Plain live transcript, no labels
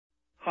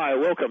Hi,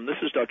 welcome.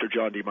 This is Dr.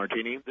 John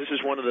DeMartini. This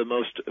is one of the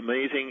most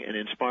amazing and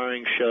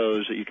inspiring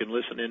shows that you can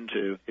listen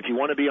into. If you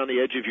want to be on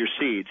the edge of your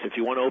seats, if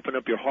you want to open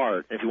up your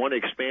heart, if you want to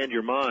expand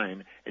your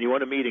mind, and you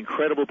want to meet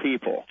incredible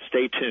people,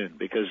 stay tuned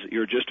because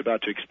you're just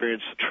about to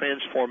experience a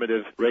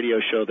transformative radio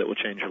show that will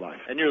change your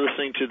life. And you're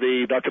listening to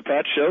the Dr.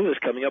 Pat Show that's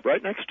coming up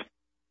right next.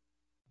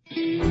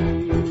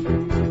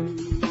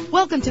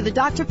 Welcome to the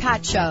Dr.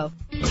 Pat Show.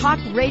 Talk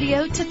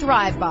radio to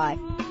thrive by.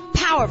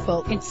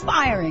 Powerful,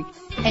 inspiring,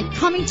 and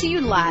coming to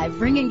you live,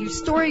 bringing you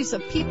stories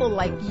of people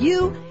like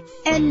you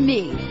and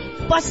me,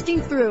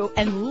 busting through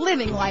and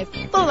living life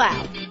full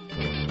out.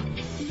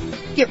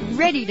 Get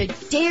ready to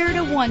dare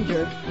to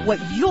wonder what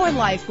your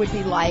life would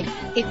be like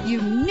if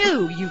you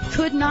knew you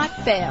could not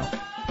fail.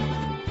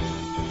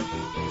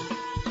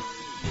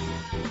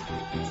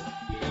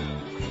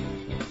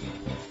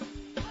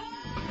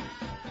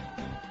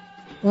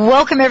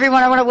 Welcome,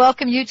 everyone. I want to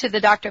welcome you to the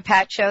Dr.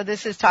 Pat Show.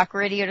 This is Talk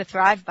Radio to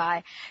Thrive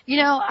By. You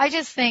know, I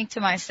just think to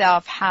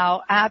myself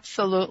how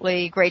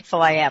absolutely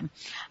grateful I am.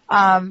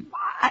 I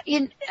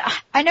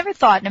never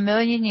thought in a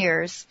million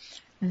years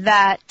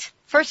that,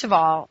 first of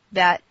all,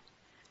 that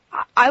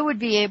I would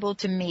be able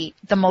to meet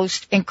the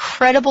most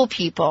incredible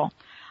people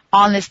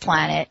on this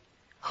planet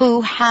who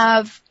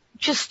have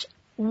just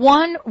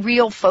one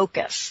real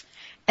focus,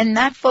 and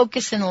that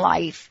focus in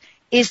life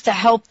is to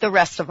help the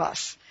rest of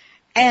us.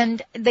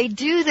 And they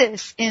do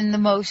this in the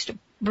most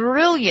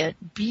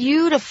brilliant,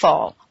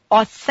 beautiful,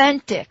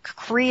 authentic,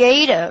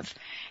 creative,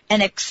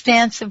 and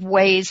expansive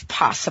ways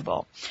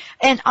possible.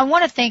 And I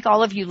want to thank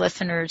all of you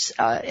listeners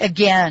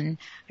again.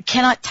 I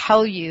cannot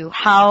tell you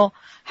how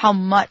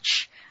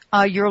much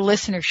your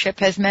listenership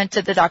has meant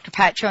to the Dr.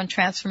 Pat Show and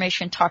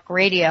Transformation Talk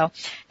Radio.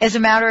 As a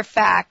matter of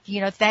fact,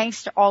 you know,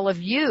 thanks to all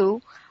of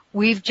you,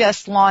 we've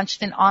just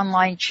launched an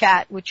online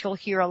chat, which you'll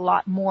hear a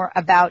lot more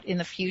about in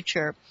the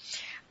future.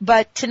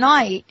 But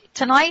tonight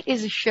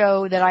is a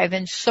show that I've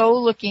been so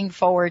looking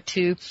forward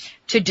to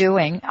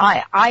doing.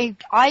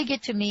 I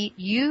get to meet,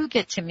 you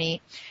get to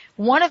meet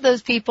one of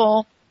those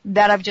people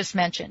that I've just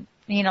mentioned.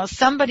 You know,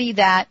 somebody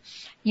that,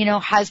 you know,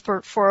 has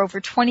for over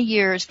 20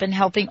 years been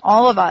helping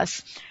all of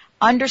us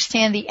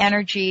understand the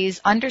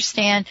energies,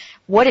 understand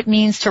what it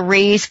means to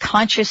raise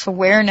conscious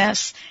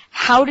awareness,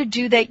 how to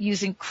do that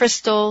using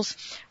crystals,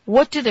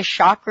 what do the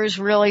chakras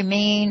really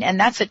mean, and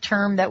that's a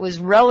term that was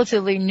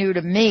relatively new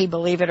to me,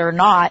 believe it or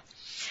not,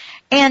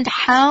 and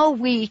how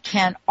we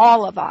can,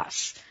 all of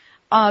us,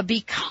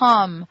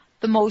 become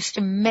the most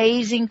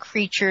amazing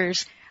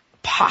creatures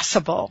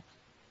possible,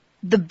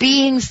 the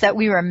beings that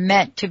we were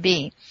meant to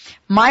be.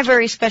 My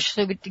very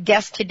special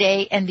guest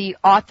today and the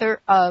author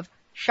of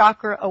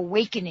Chakra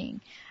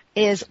Awakening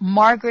is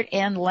Margaret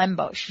and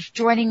Lembo. She's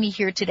joining me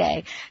here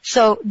today.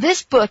 So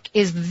this book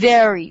is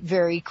very,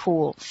 very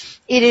cool.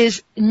 It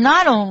is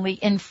not only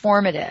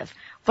informative,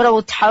 but I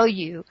will tell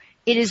you,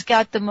 it has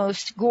got the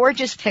most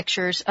gorgeous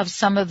pictures of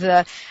some of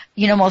the,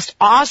 you know, most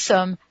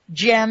awesome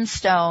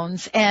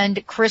gemstones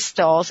and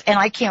crystals, and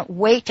I can't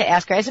wait to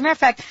ask her. As a matter of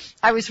fact,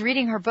 I was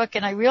reading her book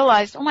and I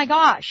realized, oh my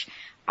gosh,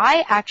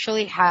 I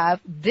actually have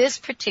this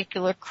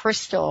particular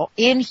crystal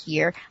in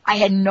here. I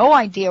had no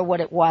idea what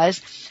it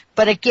was,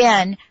 but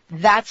again,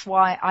 that's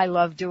why I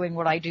love doing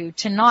what I do.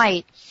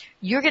 Tonight,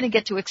 you're going to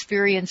get to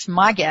experience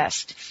my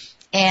guest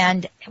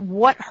and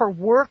what her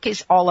work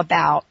is all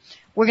about.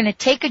 We're going to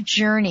take a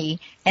journey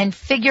and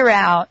figure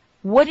out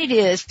what it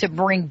is to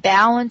bring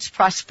balance,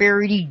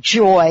 prosperity,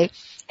 joy,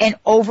 and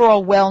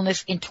overall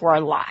wellness into our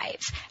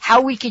lives,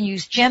 how we can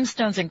use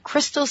gemstones and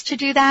crystals to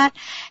do that,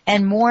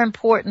 and more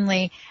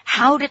importantly,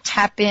 how to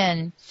tap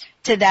in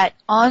to that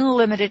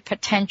unlimited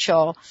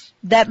potential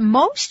that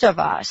most of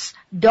us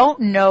don't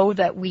know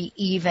that we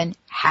even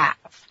have.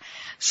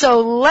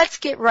 So let's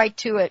get right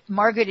to it.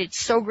 Margaret, it's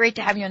so great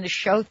to have you on the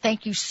show.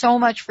 Thank you so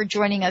much for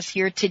joining us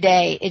here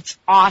today. It's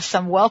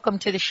awesome. Welcome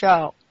to the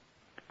show.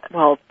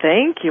 Well,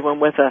 thank you. And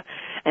with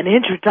an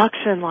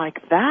introduction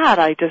like that,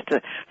 I just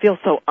feel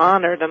so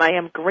honored, and I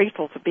am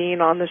grateful for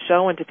being on the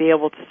show and to be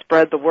able to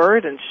spread the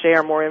word and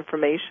share more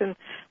information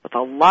with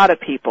a lot of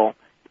people.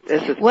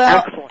 This is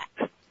excellent.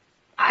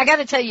 I got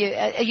to tell you,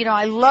 you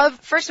know,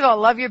 first of all,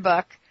 I love your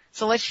book,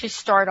 so let's just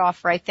start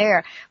off right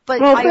there. But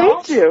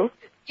thank you.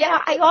 Yeah,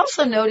 I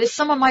also noticed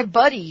some of my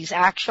buddies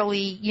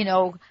actually, you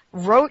know,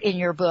 wrote in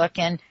your book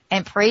and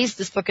praised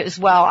this book as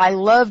well. I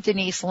love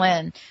Denise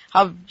Lynn.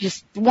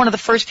 Just one of the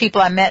first people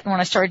I met when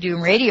I started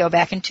doing radio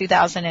back in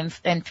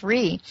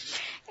 2003.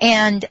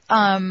 And,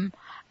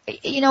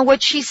 you know,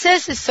 what she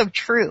says is so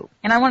true.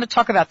 And I want to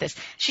talk about this.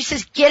 She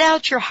says, get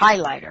out your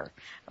highlighter.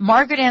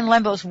 Margaret Ann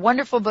Lembo's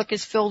wonderful book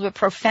is filled with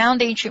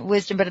profound ancient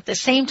wisdom, but at the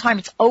same time,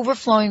 it's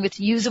overflowing with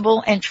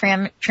usable and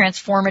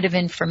transformative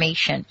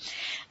information.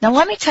 Now,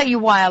 let me tell you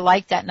why I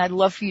like that, and I'd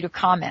love for you to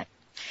comment.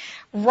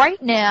 Right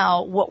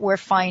now, what we're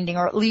finding,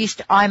 or at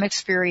least I'm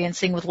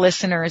experiencing with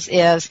listeners,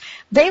 is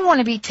they want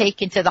to be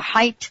taken to the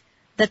height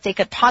that they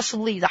could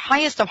possibly, the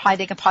highest of high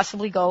they can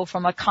possibly go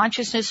from a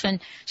consciousness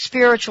and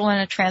spiritual and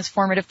a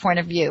transformative point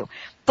of view.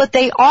 But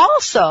they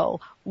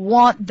also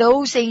want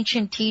those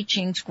ancient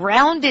teachings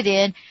grounded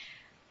in,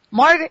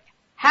 Margaret,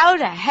 how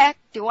the heck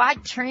do I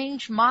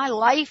change my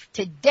life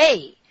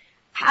today?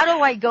 How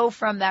do I go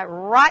from that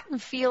rotten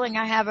feeling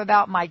I have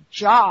about my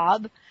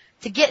job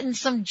to getting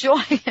some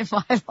joy in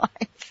my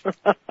life?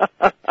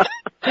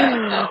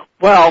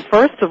 Well,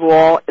 first of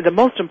all, the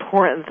most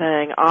important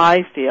thing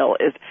I feel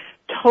is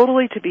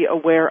totally to be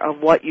aware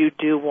of what you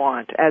do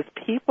want. As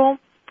people,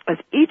 as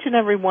each and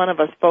every one of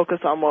us focus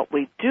on what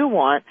we do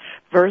want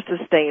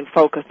versus staying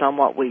focused on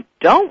what we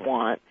don't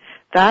want,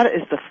 that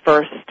is the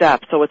first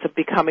step. So it's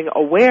becoming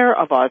aware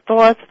of our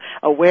thoughts,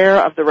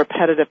 aware of the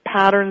repetitive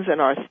patterns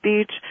in our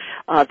speech,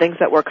 things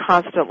that we're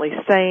constantly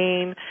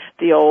saying,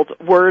 the old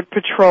word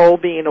patrol,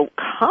 being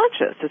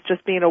conscious. It's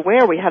just being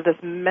aware. We have this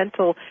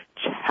mental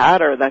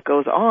chatter that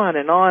goes on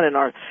in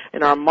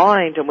our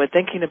mind, and we're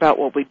thinking about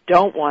what we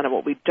don't want and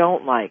what we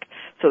don't like.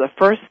 So the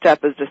first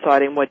step is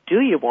deciding what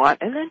do you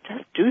want, and then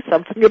just do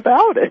something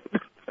about it.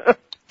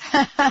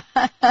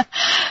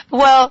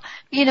 Well,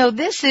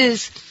 this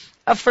is...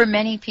 for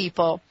many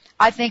people,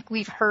 I think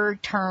we've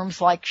heard terms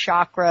like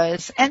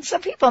chakras, and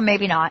some people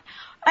maybe not.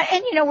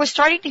 And, we're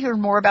starting to hear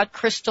more about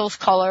crystals,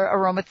 color,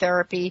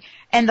 aromatherapy,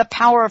 and the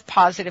power of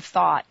positive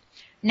thought.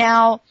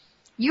 Now,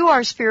 you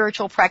are a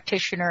spiritual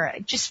practitioner,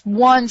 just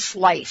one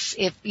slice,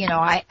 if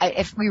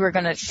we were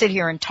going to sit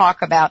here and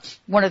talk about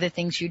one of the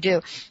things you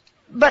do.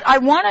 But I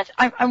want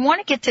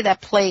to get to that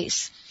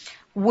place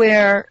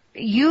where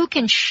you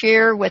can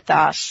share with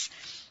us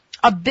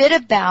a bit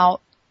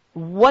about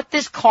what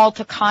this call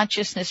to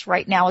consciousness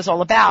right now is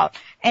all about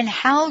and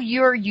how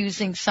you're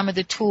using some of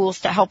the tools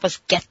to help us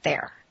get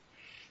there.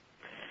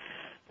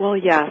 Well,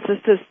 yes,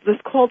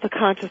 this call to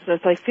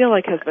consciousness I feel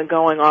like has been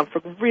going on for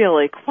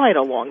really quite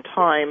a long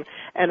time,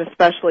 and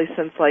especially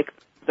since like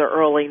the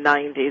early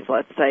 90s,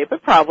 let's say,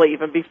 but probably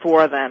even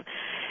before then.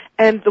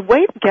 And the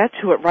way to get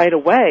to it right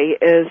away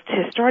is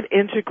to start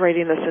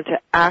integrating this into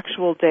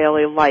actual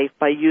daily life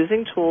by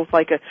using tools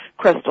like a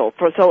crystal.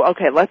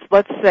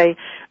 Let's say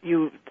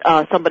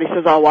somebody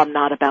says, "Oh, I'm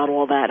not about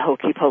all that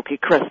hokey pokey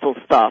crystal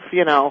stuff,"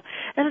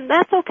 and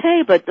that's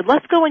okay. But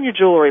let's go in your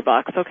jewelry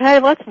box, okay?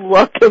 Let's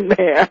look in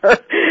there.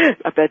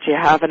 I bet you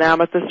have an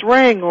amethyst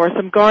ring or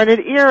some garnet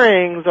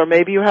earrings, or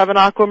maybe you have an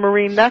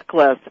aquamarine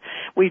necklace.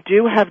 We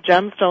do have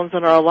gemstones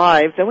in our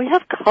lives, and we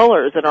have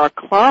colors in our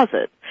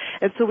closet.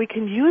 And so we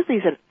can use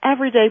these in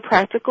everyday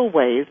practical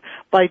ways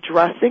by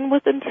dressing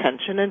with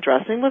intention and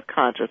dressing with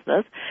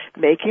consciousness,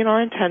 making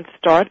our intent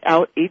start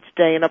out each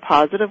day in a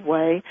positive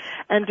way,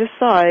 and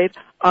decide,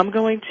 I'm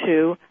going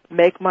to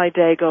make my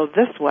day go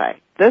this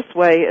way. This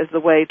way is the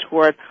way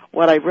toward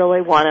what I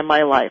really want in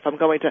my life. I'm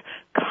going to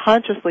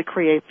consciously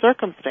create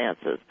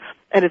circumstances.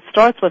 And it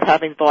starts with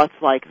having thoughts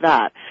like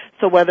that.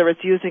 So whether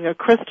it's using a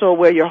crystal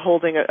where you're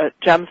holding a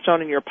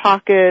gemstone in your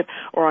pocket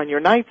or on your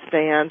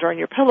nightstand or on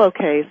your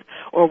pillowcase,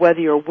 or whether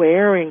you're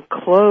wearing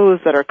clothes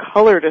that are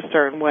colored a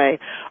certain way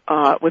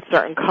with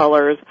certain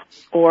colors,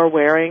 or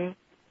wearing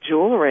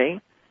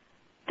jewelry,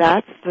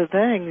 that's the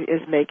thing,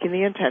 is making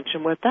the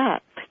intention with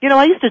that.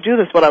 I used to do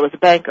this when I was a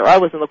banker. I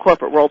was in the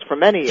corporate world for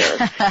many years.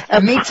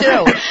 Me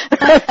too.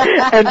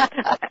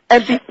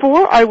 and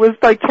before I was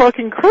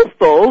talking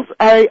crystals,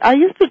 I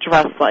used to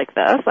dress like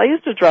this. I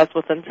used to dress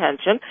with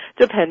intention,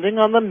 depending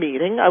on the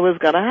meeting I was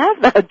going to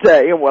have that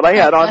day and what I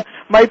had on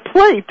my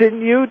plate.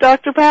 Didn't you,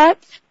 Dr. Pat?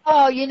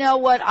 Oh, you know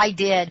what? I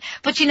did.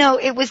 But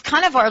it was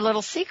kind of our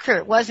little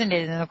secret, wasn't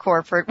it, in the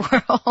corporate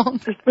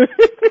world?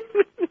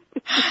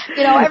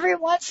 Every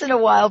once in a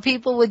while,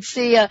 people would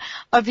see a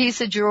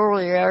piece of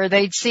jewelry, or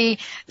they'd see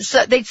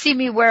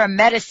me wear a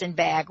medicine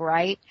bag,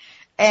 right?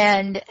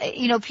 And,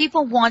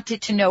 people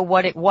wanted to know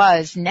what it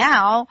was.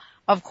 Now,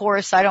 of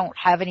course, I don't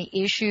have any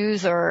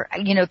issues or,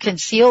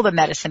 conceal the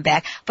medicine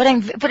bag. But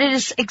it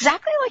is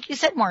exactly like you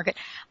said, Margaret.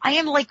 I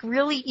am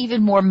really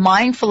even more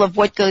mindful of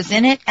what goes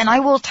in it. And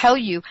I will tell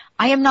you,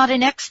 I am not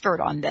an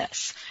expert on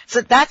this. So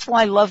that's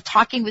why I love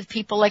talking with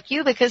people like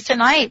you, because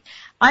tonight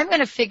I'm going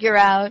to figure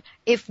out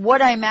if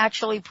what I'm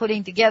actually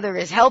putting together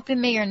is helping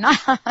me or not.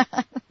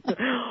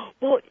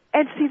 Well,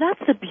 and see, that's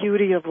the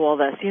beauty of all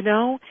this,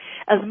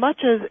 As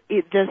much as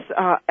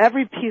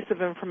every piece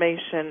of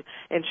information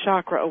in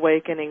Chakra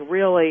Awakening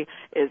really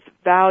is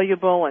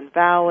valuable and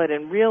valid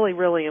and really,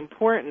 really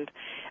important,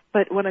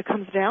 but when it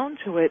comes down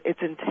to it,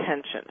 it's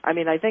intention.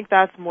 I think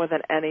that's more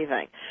than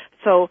anything.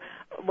 So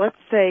let's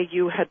say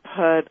you had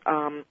put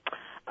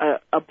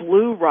a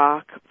blue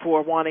rock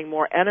for wanting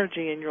more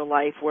energy in your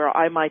life, where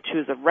I might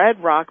choose a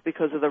red rock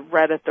because of the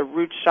red at the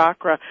root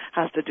chakra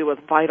has to do with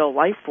vital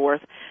life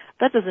force.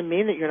 That doesn't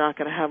mean that you're not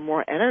going to have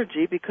more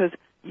energy, because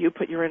you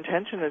put your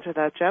intention into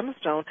that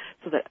gemstone,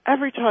 so that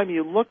every time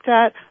you looked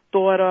at,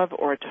 thought of,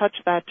 or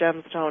touched that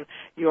gemstone,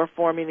 you're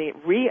forming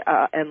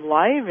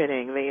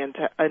enlivening the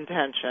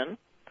intention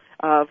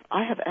of,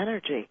 I have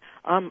energy,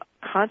 I'm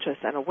conscious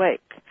and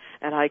awake,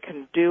 and I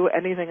can do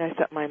anything I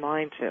set my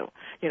mind to.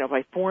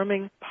 By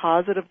forming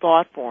positive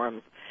thought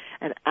forms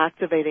and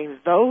activating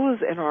those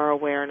in our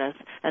awareness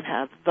and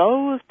have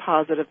those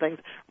positive things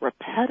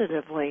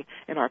repetitively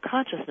in our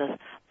consciousness,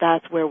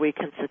 that's where we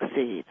can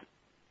succeed.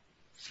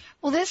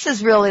 Well, this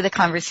is really the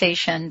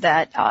conversation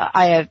that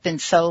I have been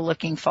so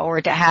looking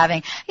forward to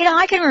having. You know,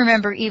 I can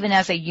remember even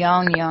as a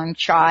young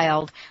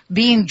child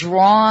being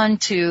drawn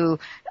to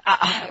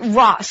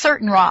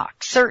certain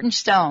rocks, certain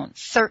stones,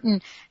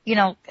 certain, you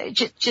know,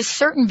 just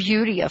certain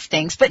beauty of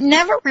things, but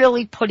never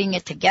really putting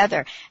it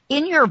together.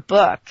 In your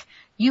book,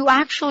 you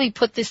actually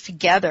put this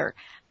together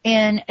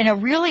in a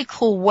really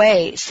cool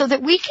way so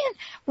that we can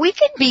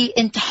be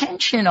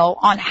intentional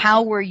on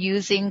how we're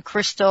using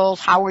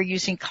crystals, how we're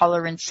using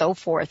color and so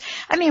forth.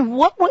 I mean,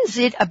 what was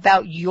it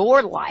about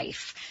your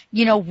life?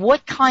 You know,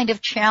 what kind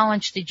of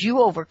challenge did you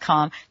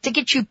overcome to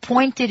get you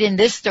pointed in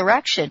this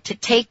direction, to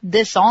take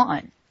this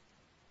on?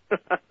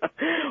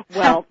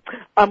 Well,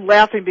 I'm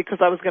laughing because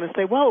I was going to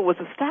say, well, it was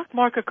a stock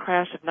market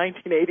crash of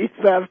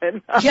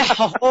 1987.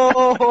 Yeah,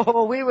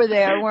 oh, we were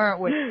there, weren't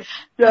we?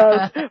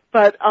 Yes,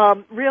 but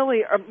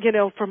really, you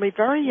know, from a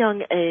very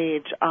young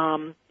age,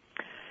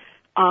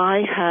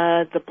 I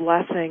had the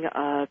blessing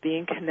of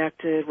being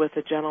connected with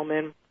a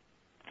gentleman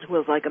who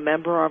was like a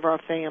member of our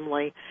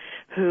family,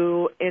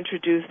 who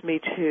introduced me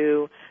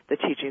to the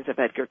teachings of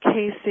Edgar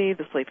Cayce,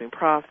 the Sleeping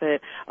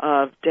Prophet,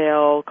 of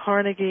Dale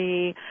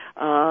Carnegie,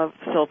 of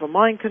Silver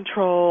Mind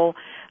Control,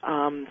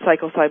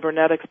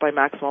 Psycho-Cybernetics by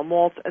Maxwell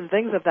Maltz, and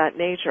things of that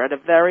nature at a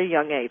very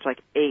young age,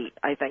 like 8,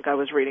 I think I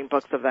was reading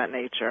books of that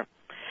nature.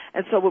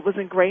 And so it was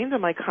ingrained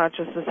in my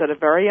consciousness at a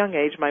very young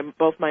age.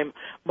 Both my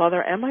mother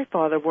and my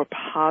father were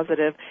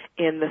positive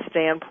in the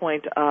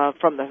standpoint of,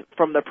 from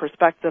the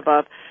perspective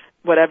of,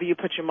 whatever you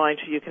put your mind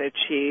to, you can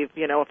achieve.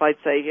 You know, if I'd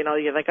say, you know,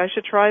 you think I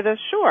should try this?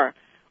 Sure.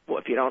 Well,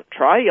 if you don't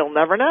try, you'll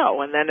never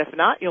know. And then if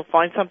not, you'll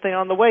find something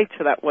on the way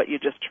to that, what you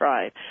just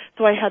tried.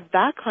 So I had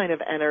that kind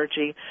of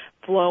energy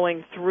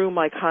flowing through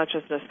my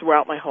consciousness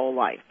throughout my whole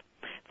life.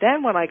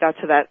 Then when I got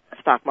to that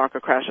stock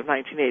market crash of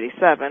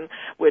 1987,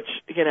 which,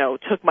 you know,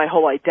 took my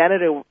whole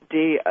identity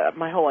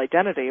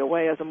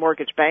away as a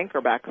mortgage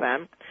banker back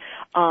then,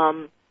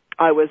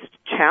 I was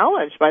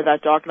challenged by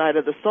that dark night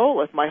of the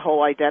soul. If my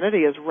whole identity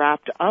is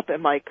wrapped up in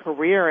my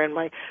career and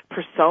my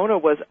persona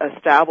was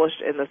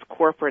established in this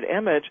corporate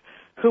image,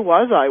 who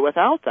was I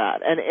without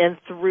that? And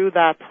through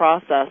that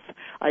process,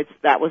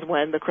 that was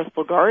when the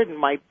Crystal Garden,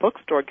 my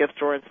bookstore, gift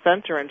store, and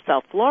center in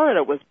South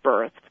Florida was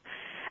birthed.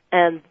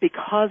 And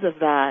because of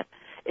that,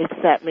 it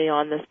set me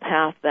on this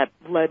path that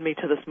led me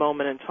to this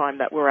moment in time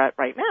that we're at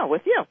right now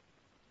with you.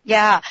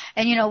 Yeah,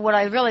 and you know what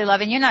I really love,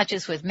 and you're not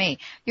just with me,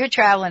 you're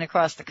traveling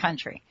across the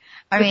country.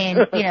 I mean,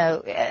 you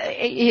know,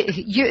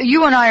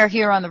 you and I are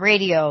here on the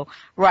radio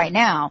right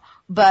now,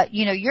 but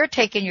you know, you're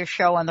taking your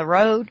show on the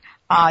road.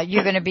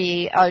 You're going to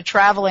be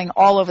traveling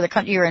all over the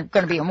country. You're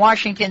going to be in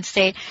Washington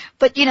State,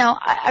 but you know,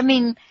 I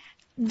mean,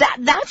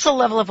 that's a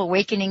level of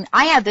awakening.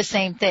 I had the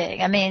same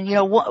thing. I mean, you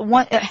know,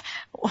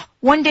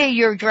 one day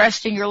you're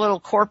dressed in your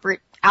little corporate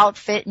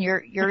outfit and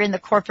you're in the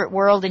corporate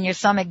world and you're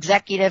some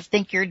executive,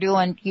 think you're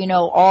doing, you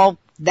know, all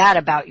that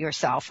about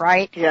yourself,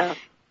 right? Yeah.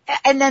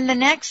 And then the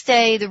next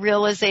day the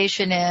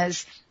realization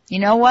is, you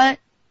know what?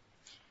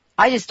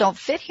 I just don't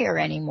fit here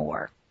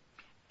anymore.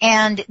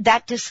 And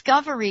that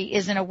discovery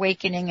is an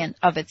awakening in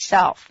of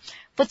itself.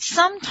 But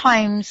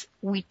sometimes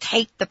we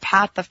take the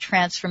path of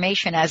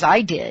transformation, as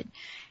I did,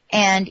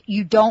 and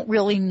you don't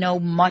really know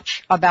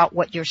much about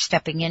what you're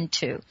stepping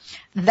into.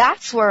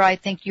 That's where I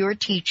think your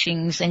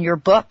teachings and your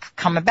book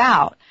come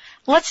about.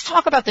 Let's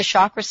talk about the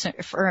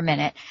chakras for a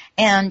minute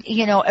and,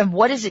 you know, and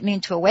what does it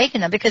mean to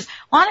awaken them? Because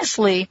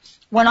honestly,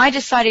 when I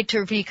decided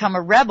to become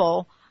a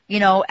rebel, you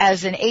know,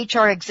 as an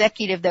HR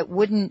executive that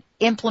wouldn't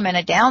implement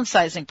a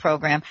downsizing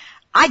program,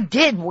 I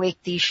did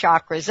wake these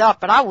chakras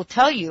up, but I will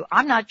tell you,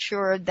 I'm not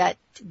sure that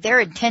they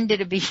were intended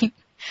to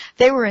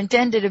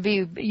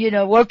be, you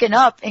know, woken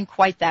up in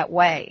quite that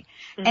way.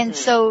 Mm-hmm. And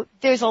so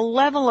there's a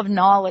level of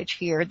knowledge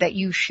here that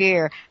you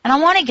share. And I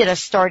want to get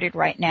us started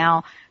right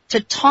now to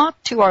talk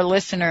to our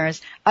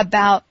listeners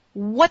about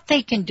what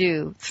they can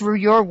do through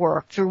your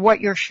work, through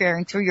what you're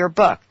sharing, through your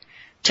book,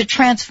 to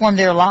transform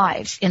their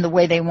lives in the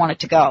way they want it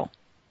to go.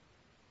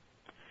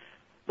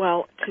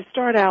 Well, to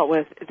start out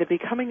with, the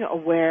becoming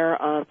aware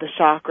of the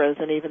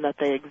chakras and even that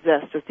they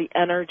exist is the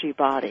energy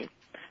body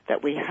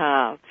that we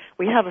have.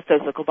 We have a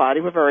physical body.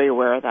 We're very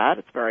aware of that.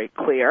 It's very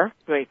clear,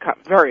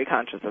 very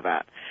conscious of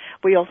that.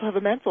 We also have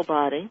a mental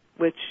body,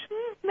 which,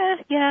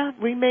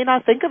 we may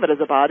not think of it as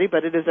a body,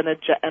 but it is an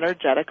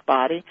energetic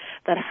body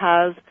that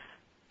has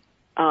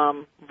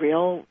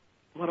real,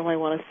 what do I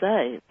want to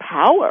say,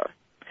 power.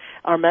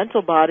 Our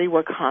mental body,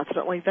 we're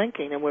constantly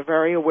thinking, and we're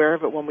very aware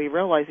of it when we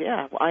realize,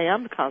 I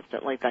am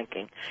constantly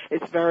thinking.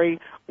 It's very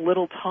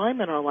little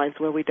time in our lives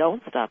where we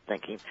don't stop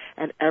thinking,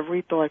 and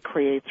every thought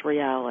creates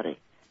reality.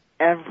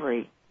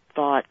 Every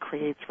thought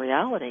creates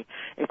reality.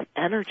 It's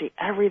energy.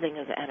 Everything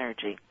is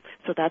energy.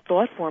 So that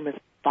thought form is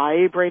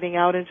vibrating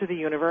out into the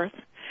universe,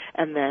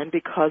 and then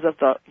because of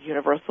the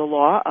universal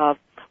law of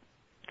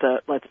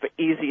the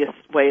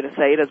easiest way to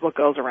say it is what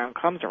goes around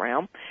comes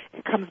around,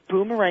 it comes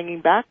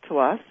boomeranging back to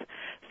us.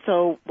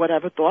 So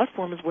whatever thought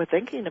forms we're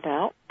thinking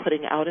about,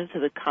 putting out into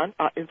the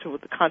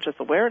conscious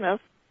awareness,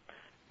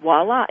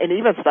 voila, and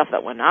even stuff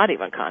that we're not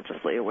even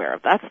consciously aware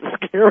of. That's the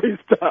scary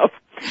stuff.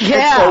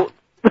 Yeah. So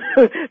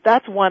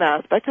that's one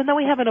aspect. And then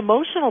we have an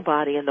emotional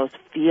body and those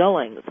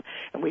feelings.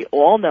 And we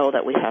all know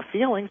that we have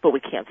feelings, but we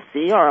can't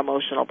see our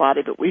emotional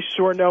body, but we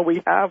sure know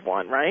we have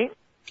one, right?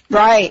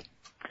 Right.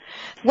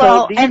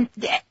 Well,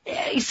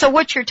 so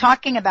what you're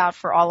talking about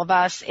for all of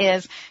us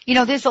is,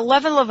 there's a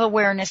level of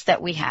awareness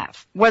that we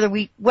have, whether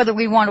we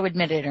want to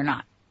admit it or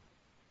not.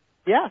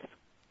 Yes.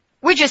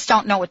 We just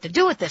don't know what to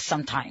do with this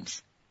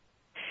sometimes.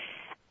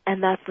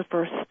 And that's the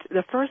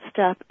first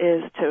step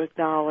is to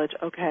acknowledge,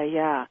 okay,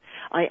 yeah,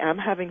 I am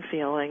having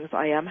feelings,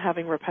 I am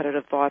having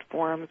repetitive thought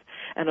forms,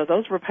 and are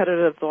those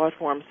repetitive thought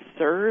forms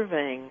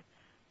serving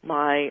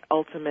my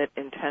ultimate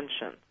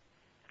intention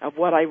of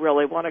what I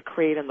really want to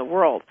create in the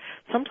world?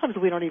 Sometimes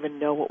we don't even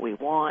know what we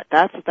want.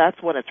 That's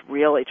when it's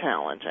really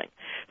challenging.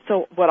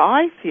 So what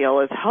I feel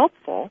is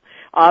helpful,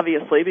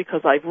 obviously,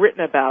 because I've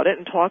written about it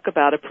and talk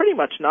about it pretty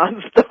much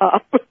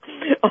nonstop,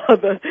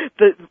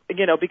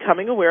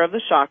 becoming aware of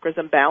the chakras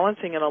and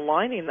balancing and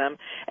aligning them.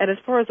 And as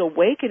far as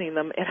awakening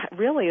them, it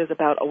really is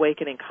about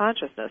awakening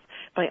consciousness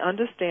by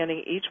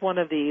understanding each one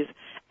of these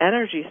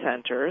energy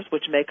centers,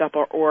 which make up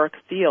our auric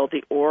field,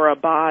 the aura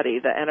body,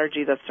 the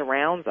energy that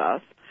surrounds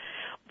us.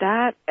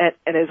 That,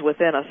 and is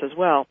within us as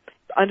well,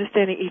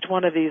 understanding each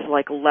one of these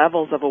like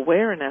levels of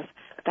awareness,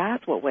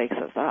 that's what wakes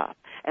us up.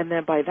 And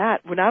then by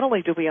that, not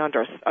only do we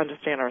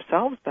understand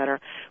ourselves better,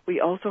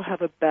 we also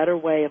have a better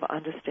way of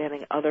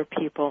understanding other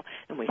people,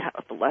 and we have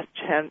a less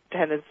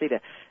tendency to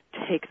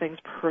take things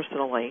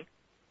personally,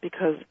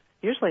 because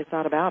usually it's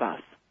not about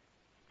us,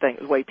 the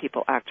way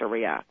people act or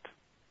react.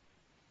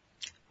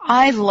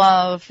 I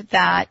love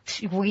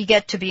that we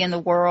get to be in the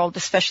world,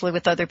 especially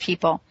with other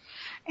people.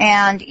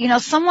 And,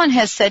 someone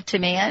has said to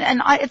me,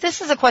 and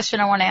this is a question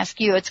I want to ask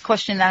you. It's a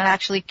question that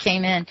actually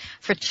came in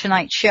for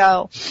tonight's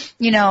show,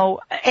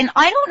 and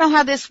I don't know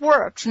how this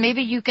works.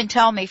 Maybe you can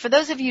tell me. For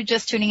those of you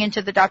just tuning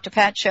into the Dr.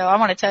 Pat Show, I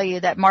want to tell you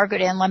that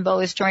Margaret Ann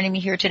Lembo is joining me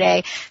here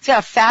today. She's got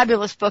a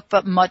fabulous book,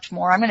 but much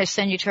more. I'm going to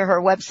send you to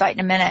her website in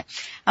a minute.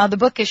 The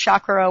book is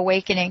Chakra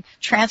Awakening,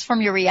 Transform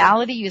Your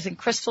Reality Using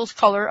Crystals,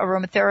 Color,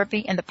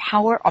 Aromatherapy, and the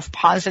Power of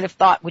Positive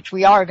Thought, which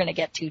we are going to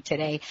get to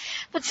today.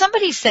 But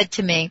somebody said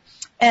to me,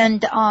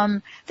 and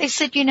they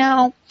said,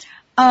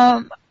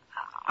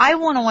 I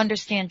want to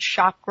understand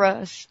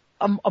chakras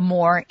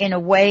more in a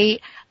way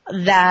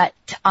that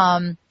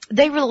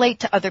they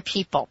relate to other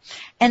people.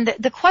 And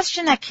the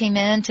question that came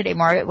in today,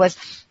 Margaret, was,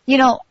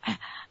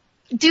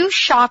 do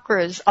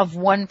chakras of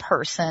one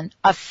person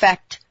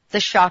affect the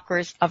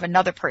chakras of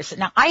another person?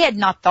 Now, I had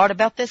not thought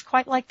about this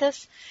quite like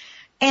this.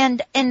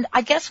 And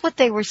I guess what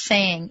they were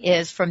saying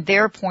is, from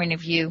their point of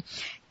view,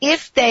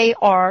 if they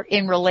are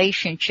in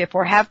relationship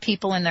or have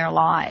people in their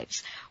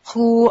lives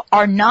who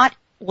are not,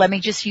 let me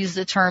just use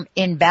the term,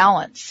 in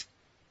balance,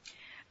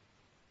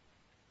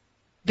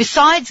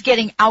 besides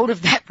getting out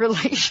of that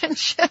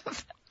relationship,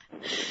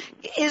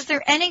 is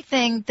there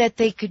anything that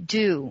they could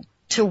do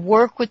to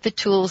work with the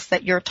tools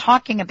that you're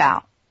talking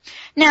about?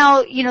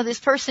 Now, this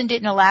person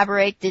didn't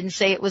elaborate, didn't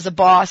say it was a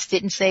boss,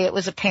 didn't say it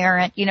was a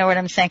parent, you know what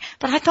I'm saying?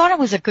 But I thought it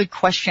was a good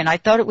question. I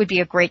thought it would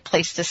be a great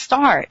place to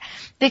start,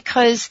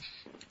 because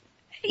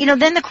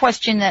then the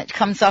question that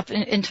comes up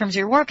in terms of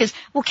your work is,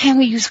 well, can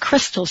we use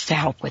crystals to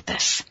help with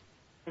this?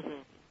 Mm-hmm.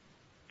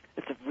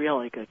 It's a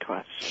really good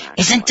question,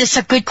 actually. Isn't this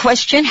a good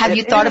question? Have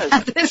you thought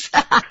about this?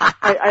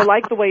 I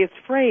like the way it's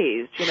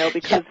phrased,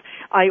 because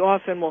I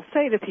often will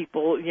say to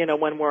people,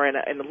 when we're in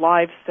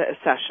live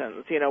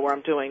sessions, where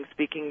I'm doing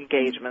speaking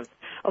engagements,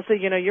 I'll say,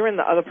 you're in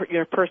the other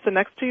your person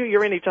next to you,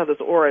 you're in each other's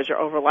auras, you're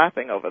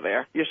overlapping over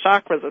there. Your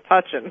chakras are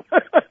touching.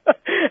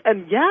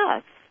 And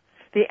yes,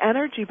 the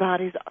energy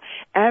bodies,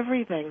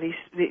 everything,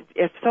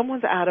 if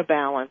someone's out of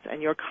balance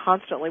and you're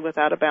constantly with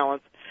out of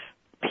balance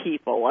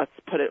people, let's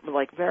put it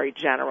like very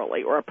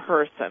generally, or a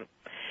person,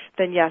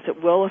 then yes,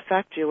 it will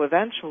affect you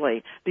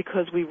eventually,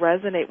 because we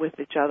resonate with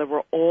each other.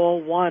 We're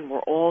all one. We're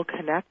all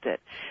connected.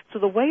 So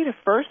the way to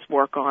first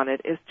work on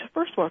it is to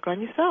first work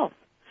on yourself,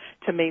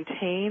 to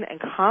maintain and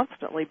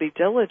constantly be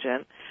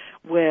diligent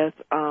with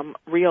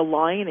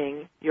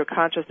realigning your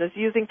consciousness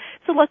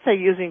so let's say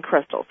using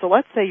crystals. So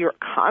let's say you're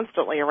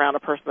constantly around a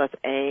person that's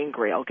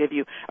angry. I'll give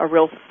you a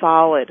real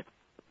solid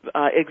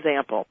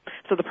example.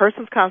 So the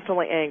person's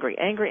constantly angry,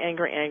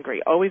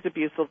 always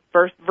abusive,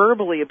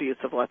 verbally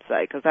abusive, let's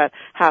say, because that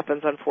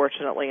happens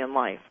unfortunately in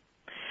life.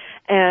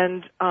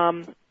 And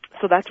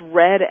so that's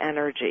red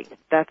energy.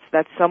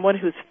 That's someone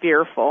who's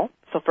fearful.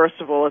 So first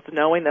of all, it's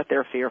knowing that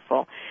they're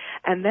fearful.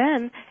 And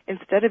then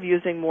instead of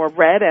using more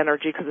red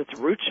energy, because it's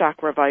root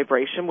chakra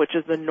vibration, which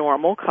is the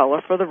normal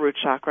color for the root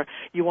chakra,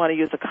 you want to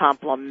use a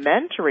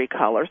complementary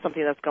color,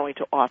 something that's going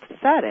to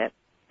offset it,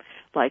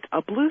 like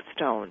a blue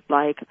stone,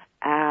 like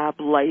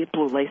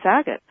blue lace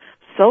agate,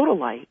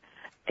 sodalite,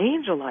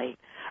 angelite,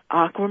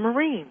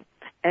 aquamarine,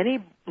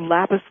 any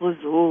lapis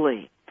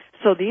lazuli.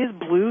 So these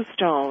blue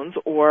stones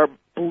or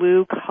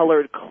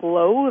blue-colored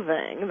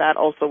clothing. That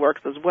also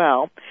works as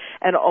well.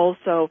 And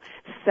also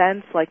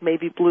scents like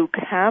maybe blue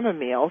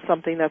chamomile,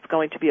 something that's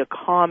going to be a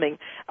calming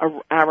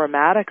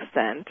aromatic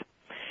scent.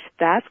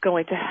 That's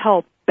going to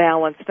help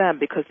balance them,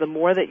 because the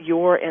more that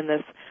you're in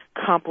this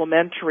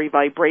complementary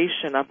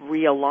vibration of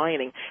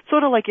realigning,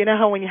 sort of like, you know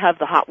how when you have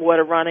the hot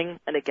water running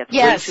and it gets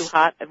way too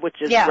hot,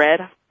 which is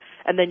red,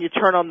 and then you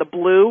turn on the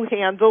blue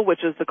handle,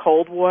 which is the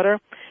cold water,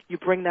 you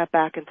bring that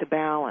back into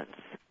balance.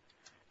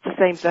 It's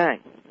the same thing.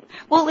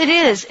 Well, it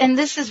is, and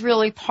this is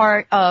really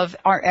part of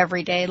our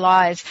everyday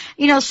lives.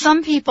 You know,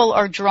 some people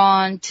are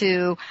drawn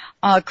to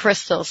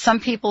crystals. Some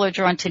people are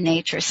drawn to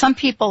nature. Some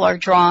people are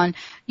drawn,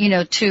 you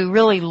know, to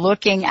really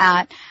looking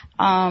at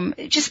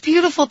just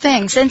beautiful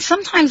things. And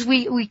sometimes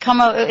we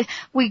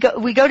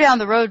go down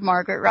the road,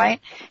 Margaret, right?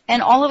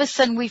 And all of a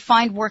sudden we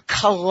find we're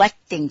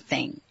collecting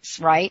things,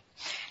 right?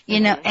 You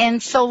know,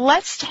 and so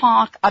let's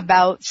talk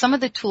about some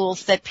of the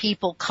tools that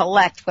people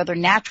collect, whether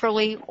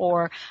naturally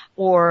or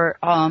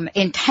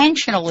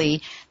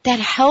intentionally, that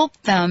help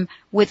them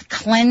with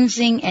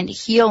cleansing and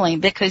healing,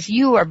 because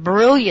you are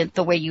brilliant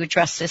the way you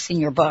address this in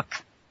your book.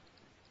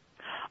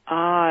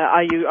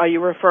 Are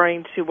you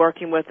referring to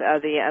working with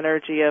the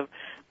energy of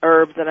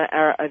herbs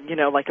and you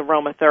know, like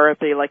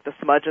aromatherapy, like the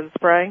smudge and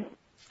spray?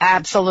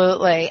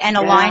 Absolutely, and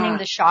aligning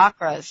the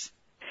chakras.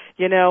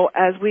 You know,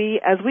 as we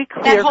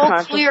clear that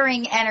whole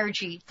clearing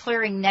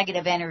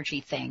negative energy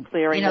thing.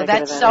 You know,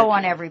 that's so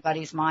on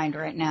everybody's mind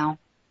right now.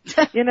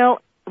 You know,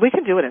 we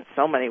can do it in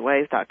so many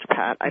ways, Dr.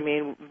 Pat. I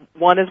mean,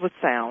 one is with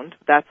sound.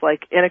 That's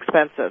like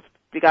inexpensive.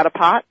 You got a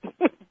pot?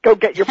 Go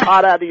get your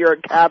pot out of your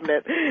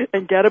cabinet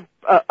and get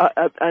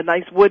a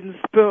nice wooden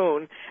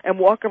spoon and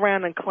walk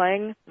around and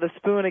clang the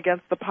spoon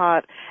against the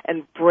pot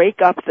and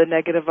break up the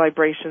negative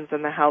vibrations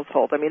in the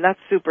household. I mean, that's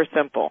super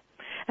simple.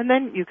 And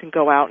then you can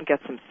go out and get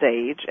some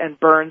sage and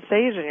burn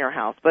sage in your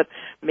house. But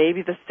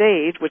maybe the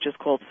sage, which is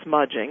called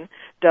smudging,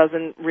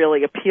 doesn't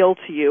really appeal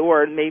to you,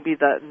 or maybe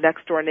the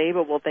next door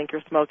neighbor will think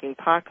you're smoking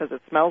pot because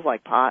it smells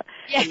like pot,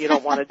 and you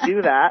don't want to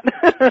do that.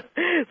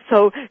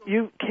 So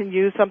you can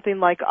use something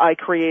like I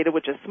created,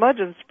 which is smudge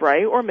and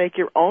spray, or make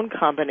your own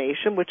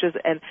combination, which is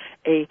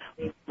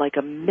like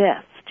a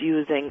mist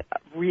using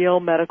real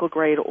medical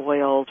grade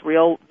oils,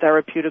 real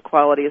therapeutic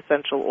quality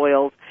essential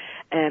oils,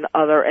 and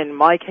in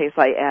my case,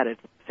 I added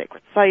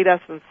sacred site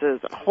essences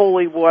and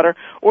holy water,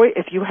 or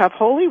if you have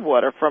holy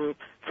water from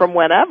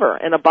whenever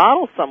in a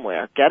bottle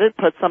somewhere, get it,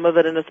 put some of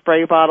it in a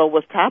spray bottle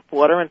with tap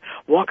water and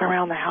walk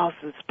around the house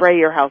and spray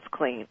your house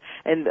clean.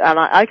 And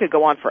I could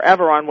go on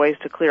forever on ways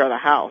to clear the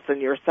house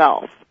and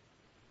yourself.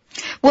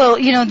 Well,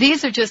 you know,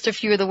 these are just a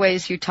few of the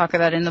ways you talk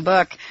about in the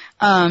book.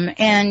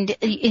 And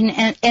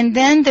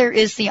then there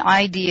is the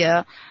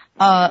idea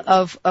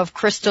of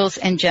crystals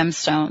and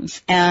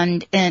gemstones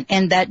and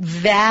that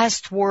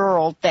vast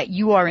world that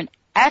you are an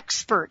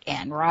expert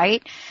in,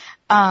 right?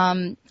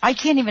 I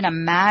can't even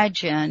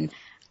imagine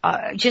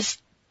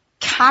just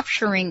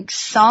capturing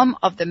some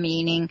of the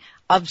meaning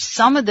of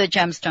some of the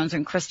gemstones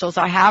and crystals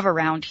I have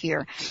around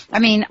here. I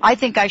mean, I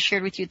think I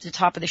shared with you at the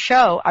top of the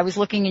show, I was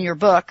looking in your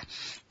book,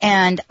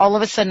 and all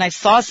of a sudden I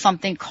saw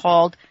something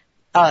called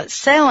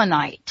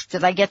selenite.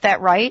 Did I get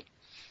that right?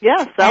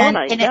 Yeah,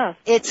 selenite, yeah.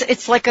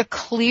 It's like a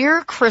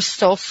clear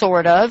crystal,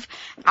 sort of.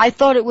 I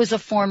thought it was a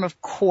form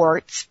of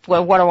quartz.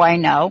 Well, what do I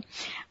know?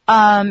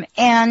 And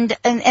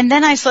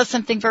then I saw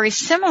something very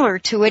similar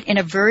to it in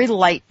a very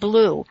light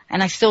blue,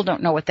 and I still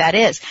don't know what that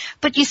is.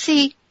 But you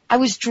see, I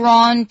was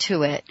drawn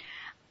to it.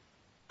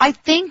 I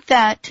think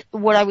that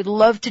what I would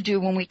love to do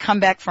when we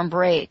come back from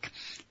break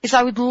is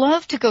I would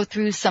love to go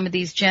through some of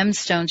these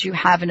gemstones you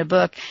have in a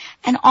book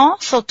and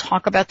also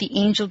talk about the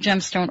Angel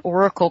Gemstone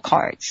Oracle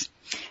cards.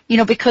 You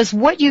know, because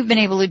what you've been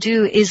able to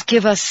do is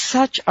give us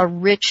such a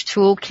rich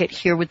toolkit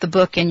here with the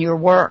book and your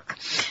work.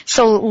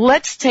 So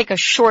let's take a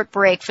short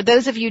break. For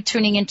those of you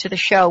tuning into the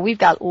show, we've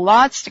got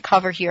lots to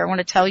cover here. I want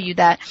to tell you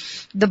that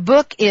the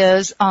book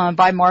is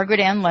by Margaret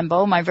and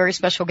Lembo, my very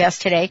special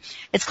guest today.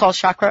 It's called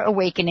Chakra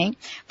Awakening.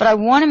 But I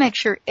want to make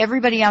sure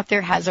everybody out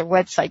there has a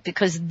website,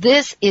 because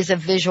this is a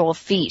visual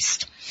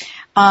feast.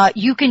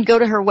 You can go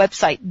to her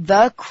website,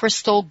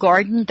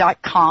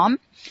 thecrystalgarden.com.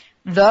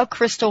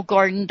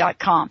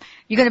 thecrystalgarden.com.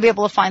 You're going to be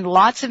able to find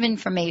lots of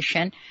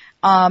information.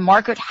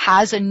 Margaret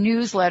has a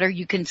newsletter.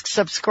 You can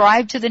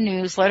subscribe to the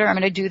newsletter. I'm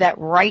going to do that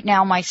right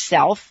now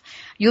myself.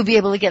 You'll be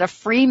able to get a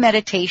free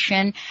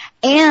meditation,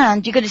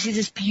 and you're going to see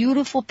this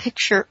beautiful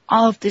picture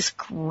of this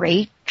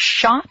great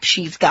shop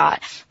she's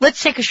got.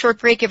 Let's take a short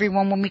break,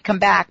 everyone. When we come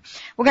back,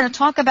 we're going to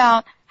talk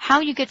about how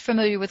you get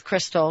familiar with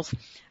crystals,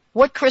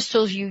 what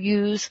crystals you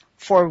use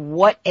for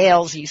what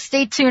ails you.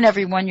 Stay tuned,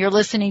 everyone. You're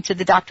listening to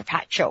the Dr.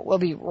 Pat Show. We'll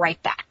be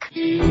right back.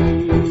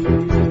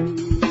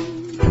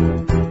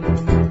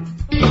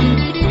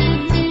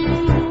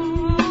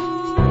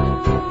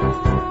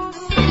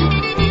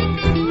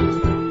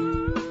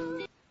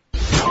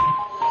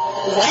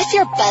 What if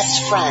your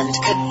best friend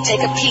could take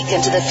a peek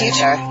into the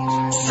future?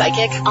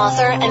 psychic,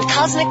 author, and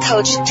cosmic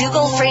coach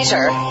Dougal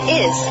Fraser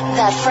is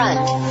that friend.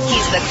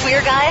 He's the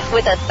queer guy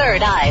with a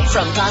third eye.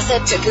 From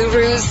gossip to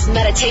gurus,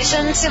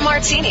 meditation to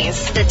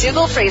martinis, the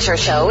Dougal Fraser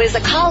Show is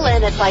a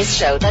call-in advice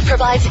show that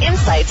provides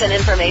insights and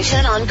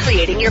information on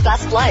creating your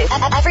best life.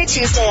 Every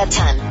Tuesday at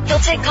 10, he'll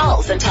take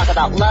calls and talk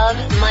about love,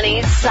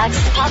 money, sex,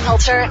 pop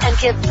culture, and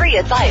give free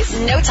advice.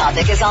 No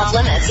topic is off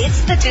limits.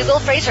 It's the Dougal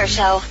Fraser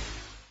Show.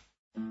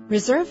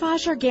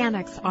 Reservage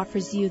Organics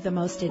offers you the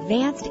most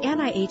advanced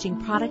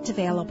anti-aging product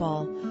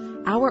available.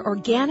 Our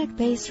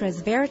organic-based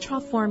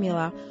resveratrol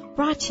formula,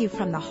 brought to you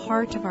from the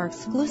heart of our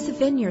exclusive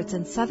vineyards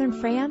in southern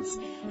France,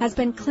 has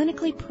been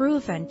clinically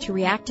proven to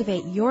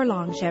reactivate your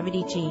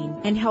longevity gene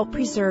and help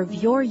preserve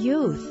your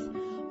youth.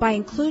 By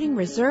including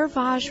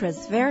Reservage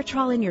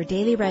resveratrol in your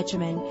daily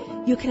regimen,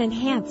 you can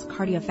enhance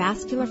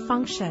cardiovascular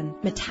function,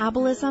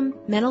 metabolism,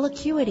 mental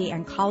acuity,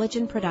 and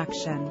collagen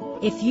production.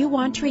 If you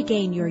want to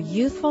regain your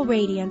youthful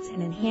radiance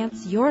and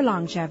enhance your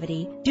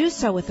longevity, do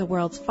so with the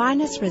world's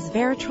finest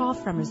resveratrol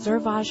from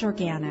Reservage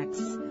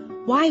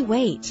Organics. Why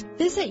wait?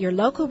 Visit your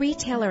local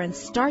retailer and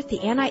start the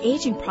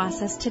anti-aging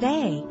process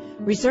today.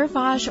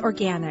 Reservage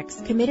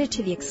Organics, committed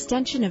to the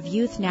extension of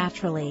youth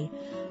naturally.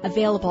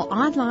 Available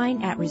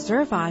online at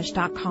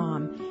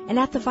reservage.com and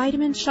at the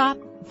Vitamin Shop,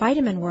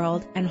 Vitamin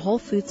World, and Whole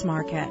Foods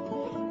Market.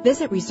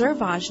 Visit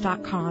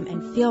reservage.com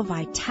and feel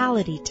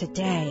vitality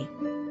today.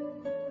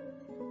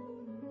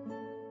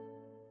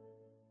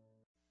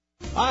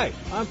 Hi,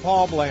 I'm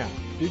Paul Bland.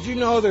 Did you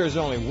know there is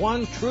only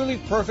one truly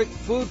perfect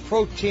food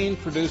protein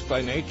produced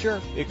by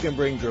nature? It can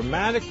bring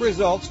dramatic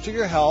results to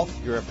your health,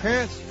 your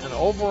appearance, and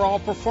overall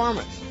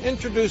performance.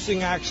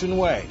 Introducing Action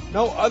Whey.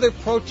 No other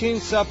protein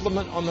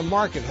supplement on the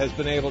market has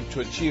been able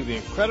to achieve the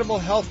incredible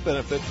health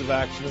benefits of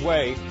Action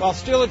Whey while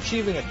still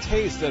achieving a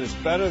taste that is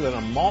better than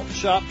a malt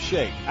shop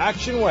shake.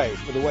 Action Whey,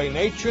 for the way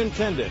nature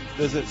intended.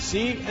 Visit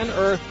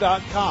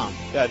seaandearth.com.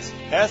 That's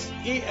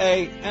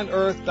SEA and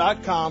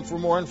earth.com for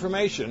more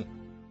information.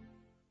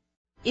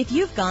 If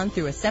you've gone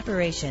through a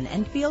separation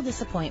and feel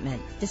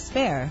disappointment,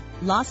 despair,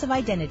 loss of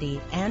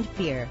identity, and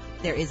fear,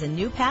 there is a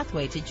new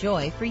pathway to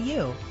joy for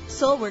you.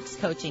 SoulWorks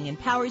Coaching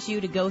empowers you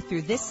to go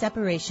through this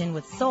separation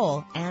with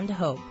soul and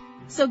hope.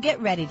 So get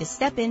ready to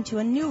step into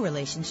a new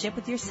relationship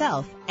with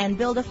yourself and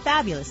build a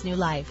fabulous new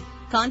life.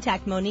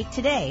 Contact Monique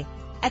today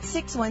at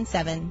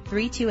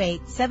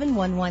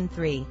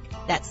 617-328-7113.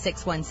 That's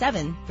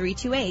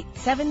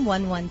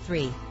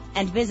 617-328-7113.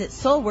 And visit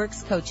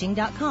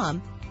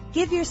soulworkscoaching.com.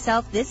 Give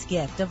yourself this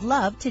gift of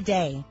love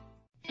today.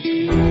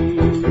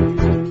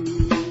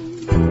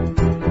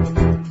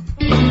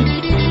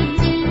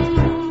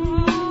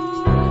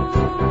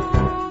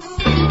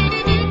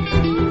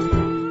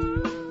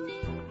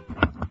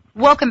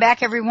 Welcome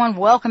back, everyone.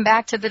 Welcome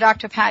back to the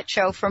Dr. Pat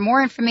Show. For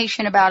more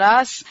information about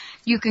us,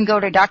 you can go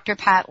to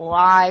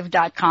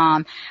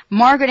drpatlive.com.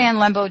 Margaret and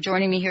Lembo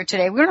joining me here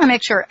today. We're going to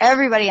make sure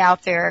everybody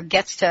out there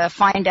gets to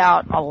find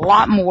out a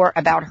lot more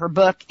about her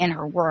book and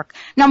her work.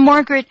 Now,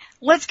 Margaret,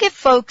 let's give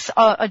folks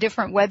a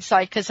different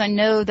website, because I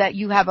know that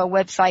you have a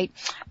website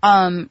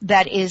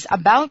that is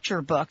about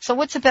your book. So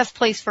what's the best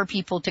place for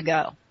people to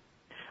go?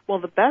 Well,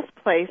 the best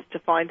place to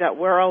find out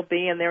where I'll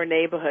be in their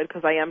neighborhood,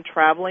 because I am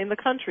traveling the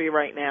country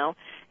right now,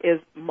 is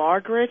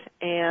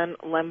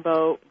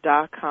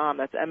margaretannlembo.com.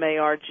 That's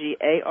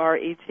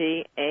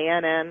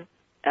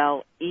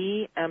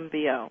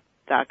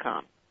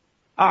MargaretAnnLembo.com.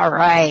 All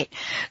right.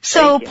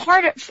 So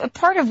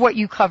part of what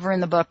you cover in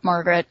the book,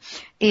 Margaret,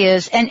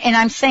 is, and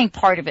I'm saying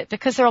part of it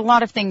because there are a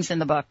lot of things in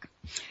the book.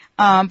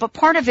 But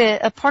part of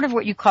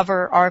what you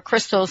cover are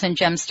crystals and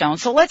gemstones.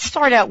 So let's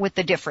start out with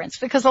the difference,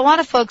 because a lot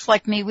of folks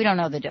like me, we don't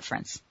know the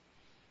difference.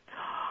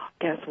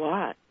 Guess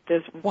what?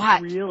 There's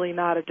really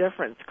not a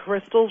difference.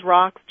 Crystals,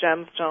 rocks,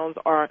 gemstones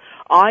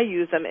I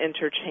use them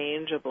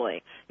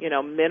interchangeably. You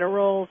know,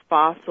 minerals,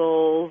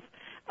 fossils,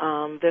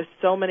 there's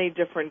so many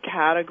different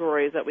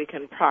categories that we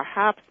can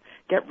perhaps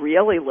get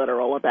really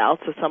literal about,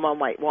 so someone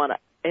might want to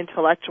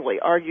intellectually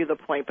argue the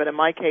point. But in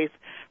my case,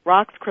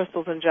 rocks,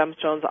 crystals, and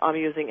gemstones I'm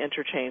using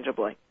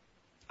interchangeably.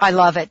 I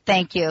love it.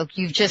 Thank you.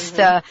 You've just,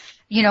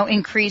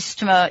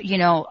 increased,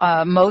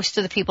 most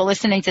of the people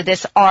listening to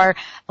this are,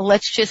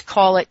 let's just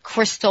call it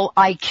crystal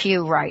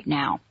IQ right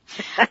now.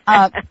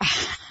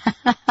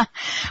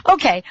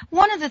 Okay.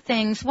 One of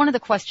the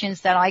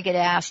questions that I get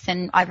asked,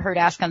 and I've heard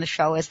asked on the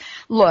show, is,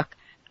 look,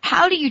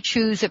 how do you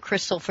choose a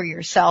crystal for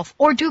yourself,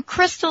 or do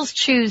crystals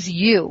choose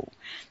you?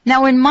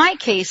 Now, in my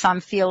case, I'm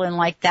feeling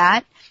like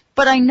that,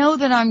 but I know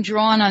that I'm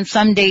drawn on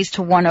some days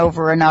to one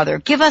over another.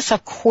 Give us a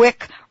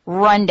quick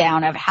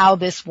rundown of how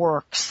this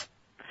works.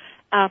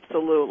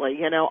 Absolutely.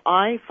 You know,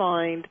 I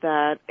find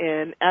that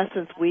in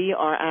essence we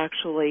are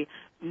actually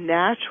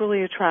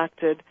naturally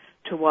attracted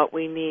to what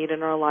we need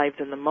in our lives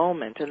in the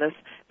moment. And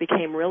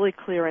became really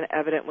clear and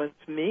evident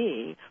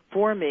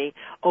for me,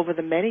 over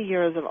the many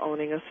years of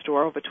owning a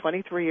store, over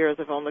 23 years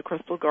I've owned the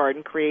Crystal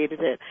Garden, created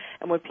it.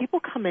 And when people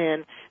come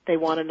in, they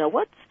want to know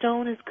what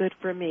stone is good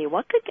for me,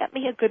 what could get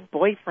me a good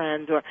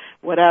boyfriend or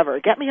whatever,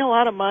 get me a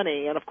lot of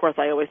money. And of course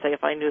I always say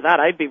if I knew that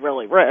I'd be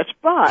really rich.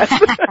 But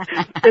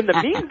in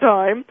the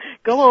meantime,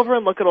 go over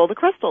and look at all the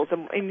crystals.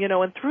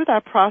 And through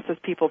that process,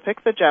 people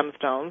pick the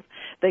gemstones,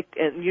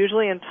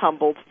 usually in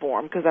tumbled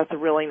form, because that's a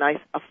really nice,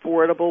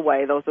 affordable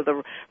way. Those are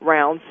the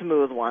round,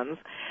 smooth ones.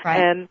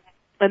 Right.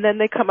 And then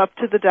they come up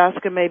to the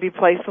desk and maybe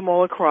place them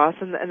all across,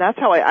 and that's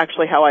how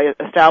I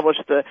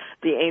established the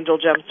Angel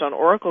Gemstone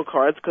Oracle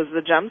cards, because the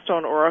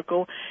Gemstone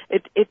Oracle,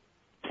 it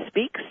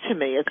speaks to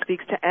me. It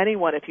speaks to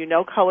anyone. If you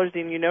know colors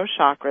and you know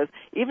chakras,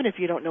 even if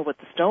you don't know what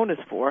the stone is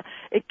for,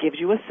 it gives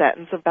you a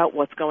sentence about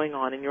what's going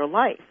on in your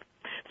life.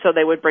 So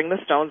they would bring the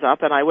stones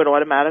up, and I would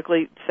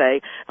automatically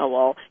say,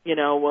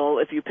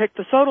 if you pick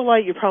the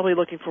sodalite, you're probably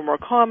looking for more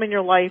calm in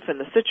your life, and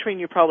the citrine,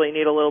 you probably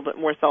need a little bit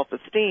more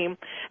self-esteem,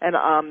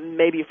 and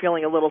maybe you're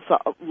feeling a little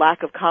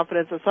lack of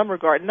confidence in some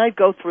regard. And I'd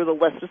go through the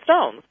list of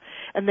stones,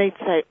 and they'd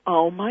say,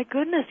 oh, my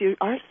goodness, you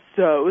are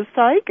so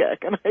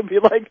psychic. And I'd be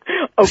like,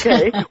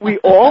 okay, we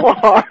all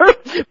are,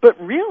 but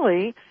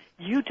really,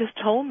 you just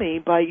told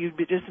me you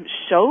just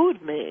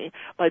showed me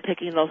by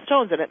picking those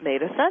stones, and it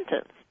made a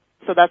sentence.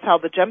 So that's how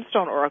the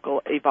Gemstone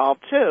Oracle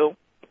evolved, too,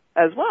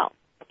 as well.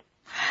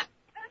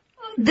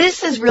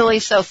 This is really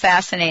so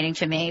fascinating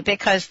to me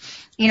because,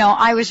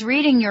 I was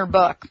reading your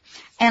book,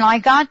 and I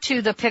got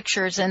to the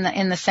pictures in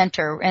the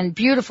center, and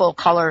beautiful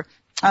color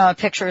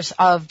pictures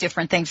of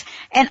different things.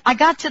 And I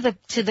got to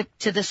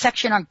the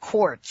section on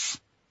quartz,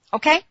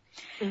 okay?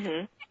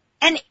 Mm-hmm.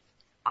 And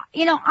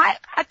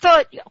I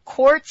thought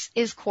quartz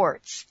is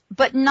quartz,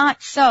 but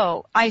not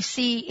so. I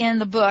see in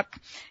the book,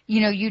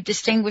 you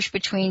distinguish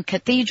between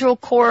cathedral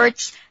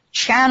quartz,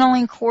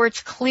 channeling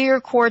quartz,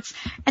 clear quartz,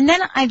 and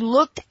then I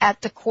looked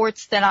at the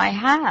quartz that I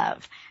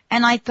have,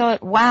 and I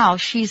thought, wow,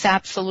 she's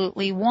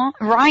absolutely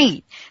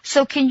right.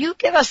 So can you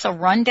give us a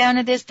rundown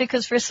of this?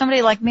 Because for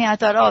somebody like me, I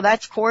thought, oh,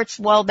 that's quartz.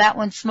 Well, that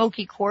one's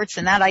smoky quartz,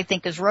 and that I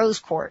think is rose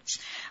quartz.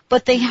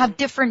 But they have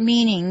different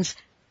meanings.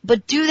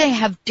 But do they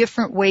have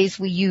different ways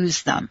we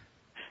use them?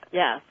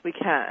 Yes, we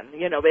can.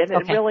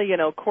 And really,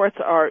 quartz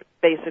are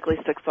basically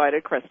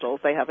six-sided crystals.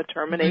 They have a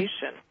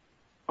termination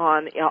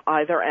on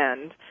either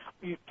end.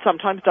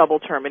 Sometimes double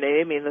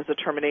terminated, meaning there's a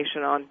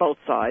termination on both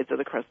sides of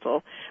the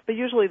crystal. But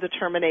usually the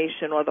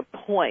termination or the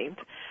point,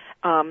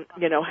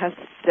 has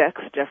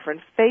 6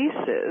 different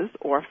faces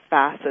or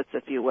facets,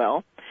 if you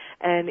will.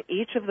 And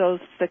each of those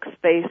 6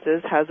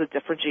 faces has a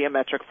different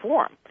geometric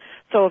form.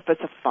 So if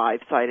it's a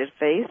 5-sided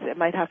face, it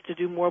might have to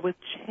do more with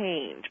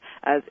change,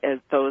 as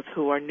those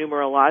who are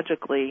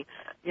numerologically,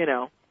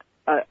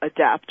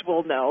 adept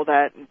will know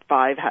that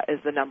 5 is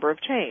the number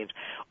of change.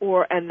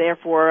 And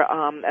therefore,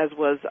 as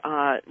was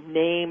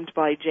named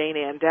by Jane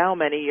Andell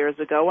many years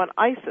ago, an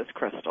Isis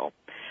crystal.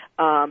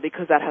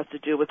 Because that has to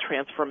do with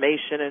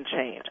transformation and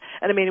change.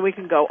 And we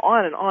can go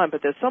on and on,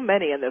 but there's so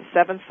many, and there's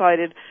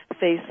 7-sided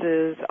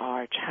faces,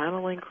 our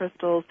channeling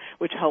crystals,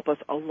 which help us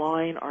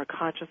align our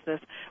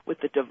consciousness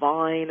with the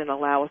divine and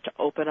allow us to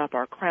open up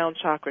our crown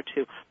chakra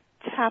to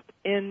tap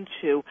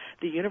into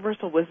the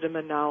universal wisdom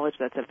and knowledge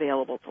that's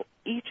available to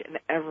each and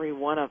every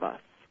one of us.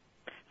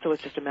 So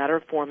it's just a matter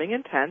of forming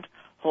intent,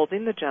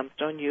 holding the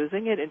gemstone,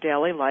 using it in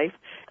daily life,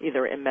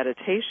 either in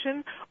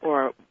meditation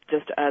or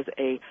just as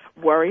a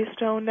worry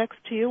stone next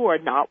to you, or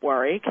not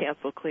worry,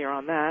 cancel clear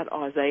on that,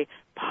 or as a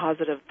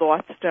positive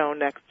thought stone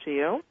next to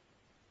you,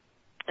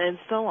 and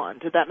so on.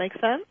 Did that make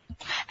sense?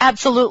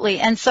 Absolutely.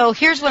 And so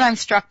here's what I'm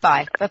struck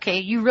by. Okay,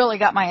 you really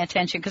got my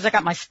attention because I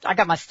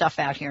got my stuff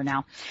out here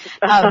now.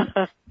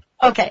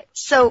 Okay,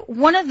 so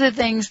one of the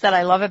things that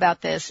I love about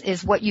this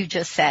is what you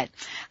just said.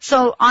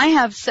 So I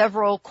have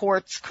several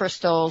quartz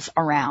crystals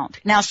around.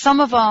 Now, some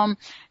of them,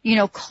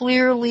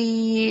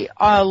 clearly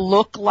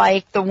look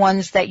like the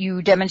ones that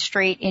you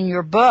demonstrate in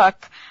your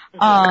book.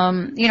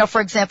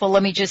 For example,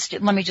 let me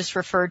just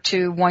refer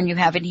to one you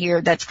have in here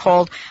that's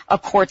called a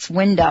quartz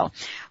window.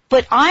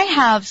 But I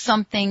have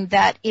something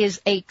that is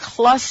a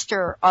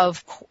cluster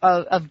of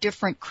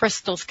different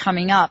crystals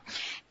coming up,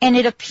 and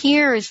it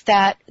appears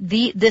that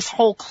this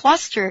whole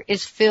cluster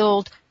is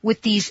filled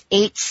with these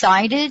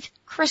 8-sided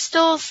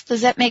crystals.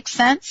 Does that make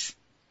sense?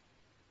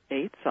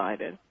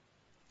 8-sided.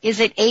 Is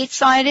it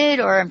 8-sided,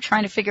 or I'm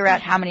trying to figure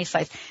out how many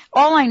sides?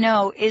 All I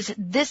know is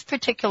this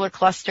particular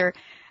cluster,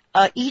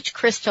 each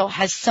crystal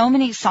has so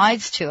many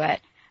sides to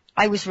it.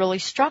 I was really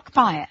struck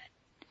by it.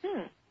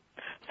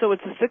 So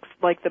it's a 6,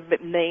 like the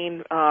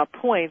main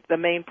point. The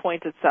main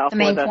point itself. The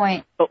main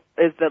point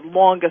is the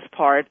longest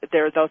part.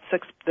 There's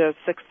 6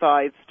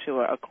 sides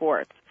to a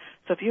quartz.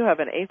 So if you have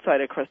an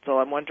 8-sided crystal,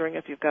 I'm wondering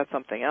if you've got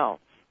something else.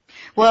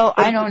 Well,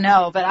 I don't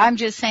know, but I'm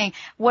just saying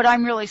what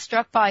I'm really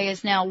struck by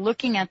is now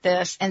looking at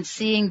this and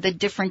seeing the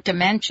different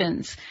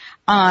dimensions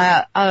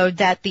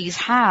that these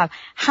have.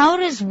 How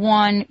does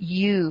one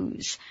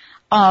use,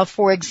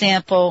 for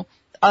example,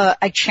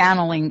 a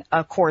channeling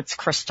quartz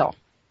crystal?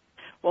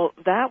 Well,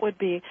 that would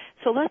be,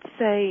 so let's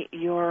say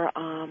you're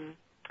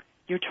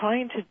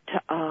trying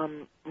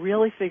to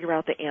really figure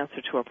out the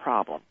answer to a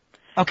problem.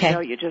 Okay.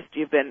 You know,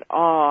 you've been,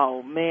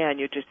 oh man,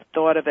 you just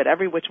thought of it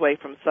every which way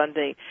from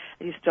Sunday,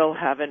 and you still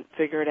haven't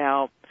figured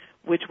out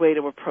which way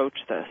to approach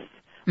this.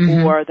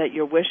 Mm-hmm. Or that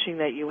you're wishing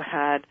that you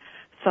had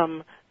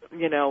some,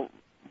 you know,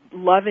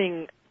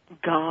 loving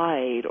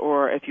guide,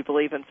 or if you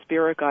believe in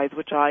spirit guides,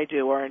 which I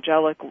do, or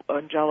angelic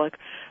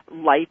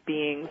light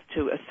beings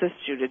to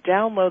assist you to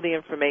download the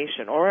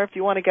information, or if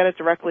you want to get it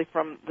directly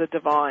from the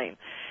divine.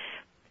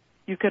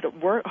 You could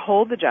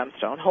hold the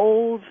gemstone,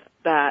 hold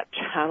that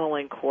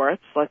channeling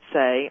quartz, let's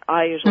say.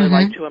 I usually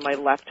like to in my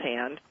left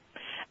hand,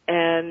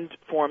 and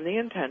form the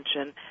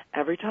intention.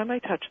 Every time I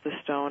touch the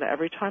stone,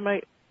 every time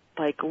I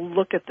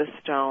look at the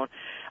stone,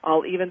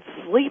 I'll even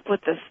sleep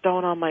with the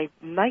stone on my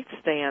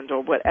nightstand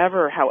or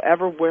whatever,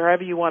 however,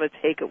 wherever you want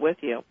to take it with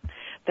you,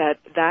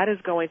 that is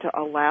going to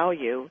allow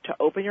you to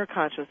open your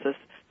consciousness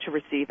to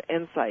receive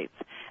insights.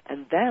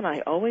 And then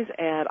I always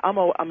add, I'm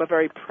a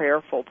very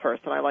prayerful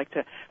person. I like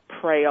to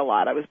pray a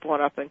lot. I was brought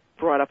up in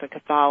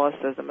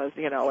Catholicism as,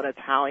 you know, an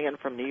Italian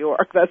from New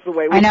York. That's the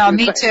way we do I know,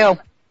 me things. too.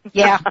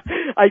 Yeah.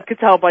 I could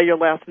tell by your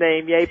last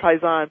name, yay,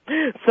 paisan.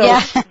 So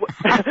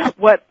yeah.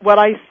 what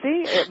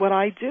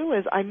I do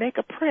is I make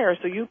a prayer.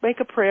 So you make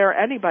a prayer,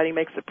 anybody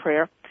makes a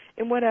prayer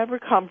in whatever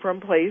come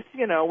from place.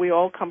 You know, we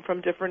all come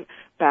from different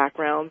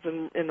backgrounds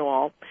and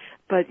all,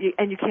 but you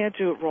can't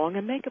do it wrong,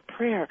 and make a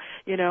prayer,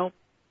 you know,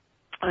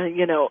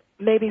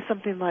 maybe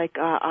something like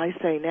I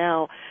say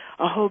now,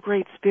 oh,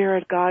 great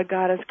spirit, God,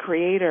 Goddess,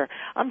 creator,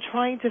 I'm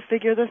trying to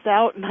figure this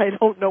out and I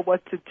don't know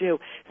what to do.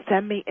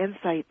 Send me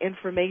insight,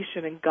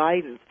 information, and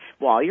guidance.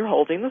 While you're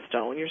holding the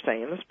stone, you're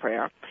saying this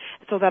prayer,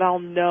 so that I'll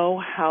know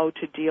how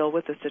to deal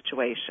with the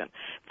situation.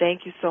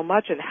 Thank you so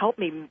much, and help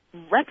me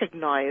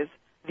recognize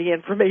the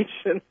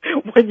information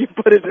when you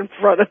put it in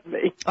front of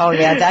me. Oh,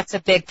 yeah, that's a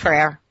big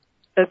prayer.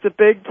 That's a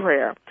big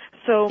prayer.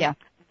 So yeah.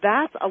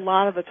 That's a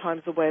lot of the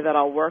times the way that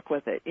I'll work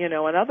with it. You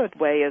know, another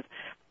way is,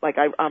 like,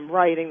 I'm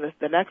writing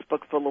the next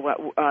book for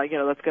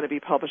that's going to be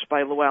published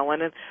by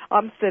Llewellyn, and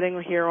I'm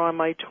sitting here on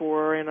my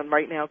tour, and I'm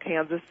right now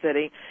Kansas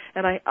City,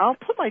 and I'll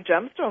put my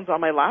gemstones on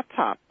my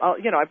laptop.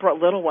 I brought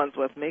little ones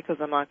with me because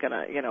I'm not going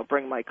to,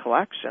 bring my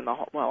collection.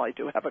 Well, I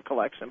do have a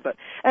collection, but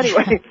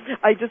anyway,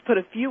 I just put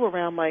a few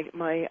around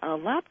my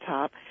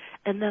laptop,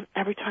 and then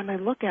every time I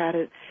look at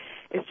it,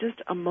 it's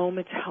just a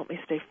moment to help me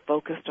stay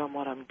focused on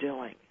what I'm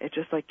doing. It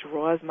just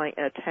draws my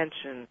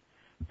attention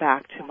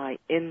back to my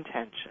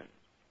intention.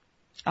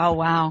 Oh,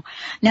 wow.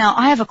 Now,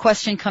 I have a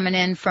question coming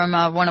in from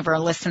one of our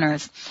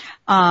listeners,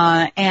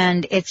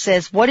 and it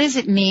says, what does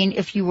it mean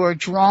if you were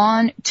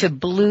drawn to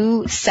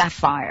blue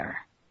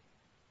sapphire?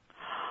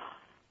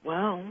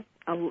 Well,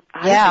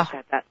 I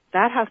think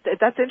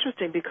that's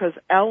interesting, because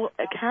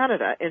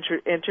Canada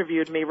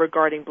interviewed me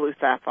regarding blue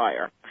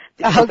sapphire.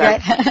 Okay.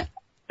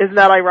 Isn't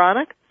that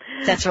ironic?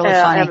 That's really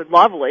funny. And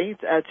lovely,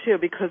 too,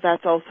 because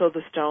that's also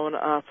the stone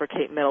for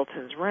Kate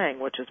Middleton's ring,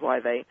 which is why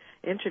they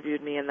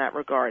interviewed me in that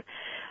regard.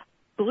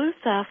 Blue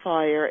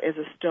sapphire is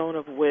a stone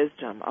of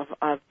wisdom,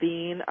 of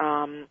being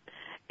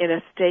in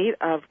a state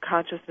of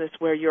consciousness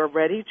where you're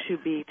ready to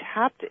be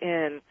tapped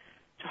in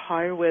to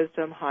higher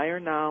wisdom, higher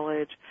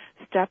knowledge,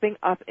 stepping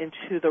up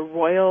into the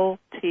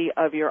royalty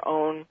of your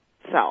own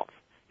self.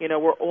 You know,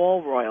 we're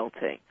all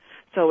royalty.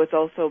 So it's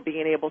also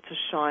being able to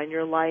shine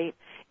your light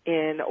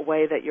in a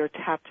way that you're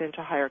tapped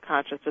into higher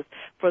consciousness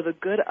for the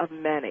good of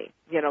many.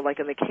 You know, like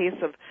in the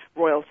case of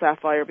Royal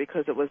Sapphire,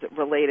 because it was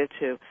related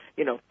to,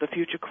 the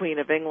future Queen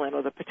of England,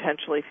 or the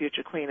potentially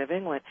future Queen of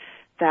England,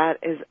 that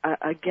is,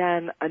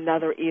 again,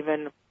 another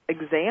even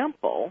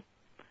example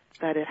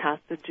that it has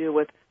to do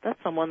with,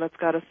 that's someone that's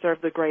got to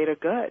serve the greater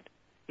good.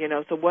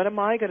 So what am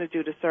I going to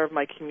do to serve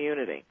my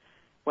community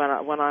when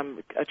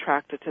I'm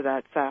attracted to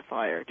that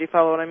sapphire? Do you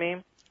follow what I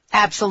mean?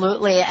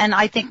 Absolutely. And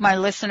I think my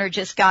listener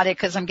just got it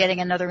because I'm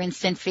getting another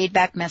instant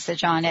feedback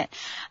message on it.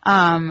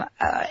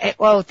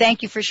 Well,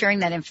 thank you for sharing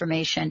that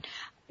information.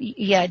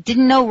 Yeah,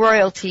 didn't know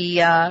royalty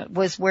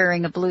was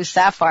wearing a blue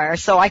sapphire,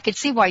 so I could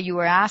see why you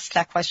were asked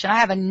that question. I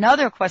have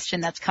another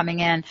question that's coming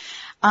in,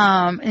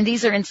 and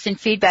these are instant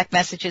feedback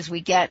messages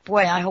we get.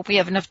 Boy, I hope we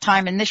have enough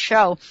time in this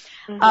show.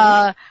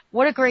 Mm-hmm.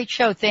 What a great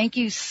show. Thank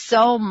you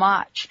so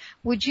much.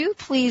 Would you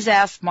please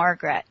ask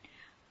Margaret,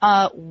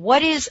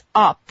 what is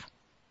up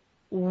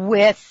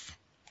with,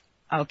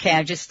 I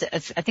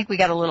think we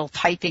got a little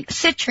typing,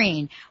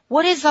 citrine.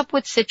 What is up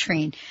with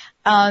citrine?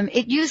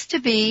 It used to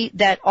be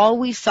that all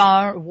we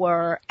saw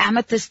were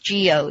amethyst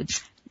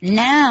geodes.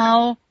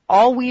 Now,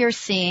 all we are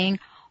seeing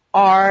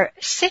are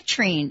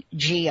citrine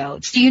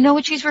geodes. Do you know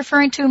what she's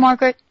referring to,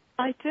 Margaret?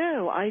 I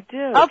do.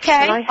 Okay.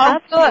 And I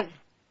have good.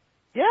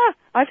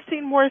 I've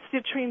seen more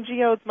citrine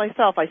geodes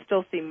myself. I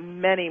still see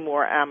many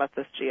more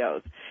amethyst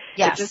geodes.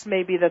 Yes. It just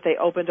may be that they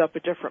opened up a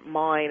different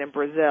mine in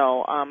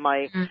Brazil.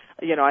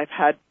 I've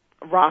had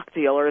rock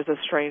dealers, as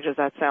strange as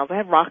that sounds. I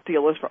had rock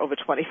dealers for over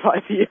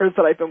 25 years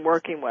that I've been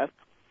working with.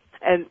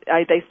 And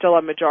they still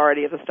have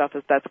majority of the stuff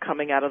that's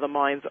coming out of the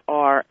mines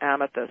are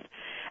amethyst.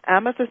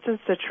 Amethyst and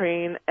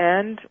citrine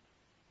and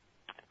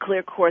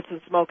clear quartz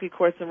and smoky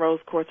quartz and rose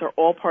quartz are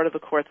all part of the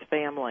quartz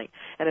family,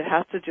 and it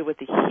has to do with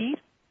the heat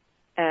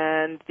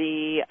and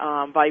the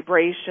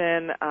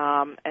vibration,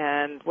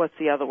 and what's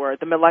the other word?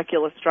 The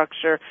molecular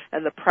structure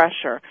and the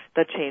pressure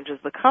that changes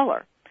the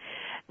color.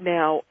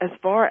 Now, as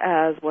far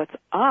as what's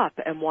up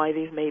and why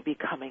these may be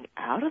coming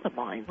out of the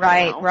mind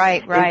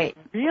right. it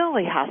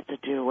really has to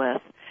do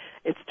with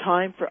it's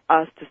time for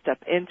us to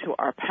step into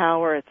our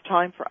power. It's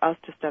time for us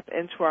to step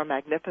into our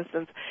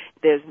magnificence.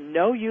 There's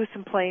no use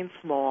in playing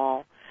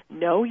small.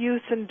 No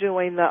use in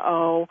doing the,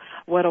 oh,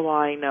 what do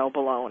I know,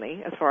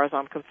 baloney, as far as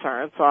I'm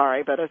concerned.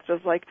 Sorry, but it's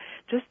just like,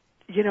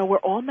 we're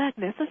all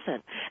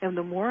magnificent. And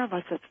the more of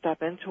us that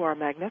step into our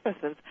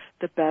magnificence,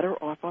 the better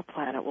off our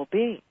planet will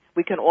be.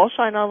 We can all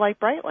shine our light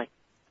brightly.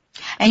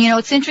 And,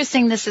 it's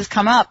interesting this has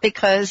come up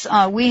because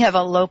we have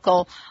a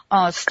local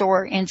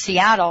store in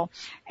Seattle,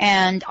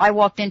 and I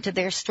walked into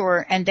their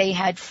store, and they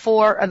had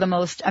 4 of the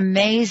most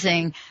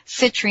amazing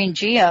citrine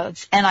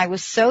geodes, and I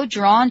was so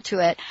drawn to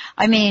it.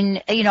 I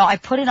mean, I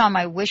put it on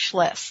my wish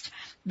list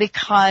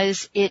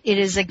because it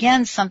is,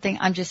 again, something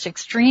I'm just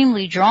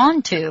extremely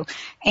drawn to.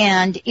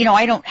 And,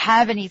 I don't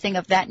have anything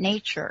of that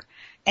nature.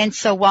 And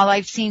so while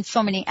I've seen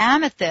so many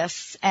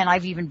amethysts, and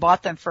I've even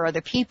bought them for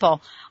other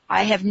people,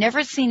 I have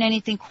never seen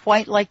anything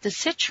quite like the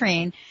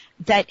citrine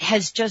that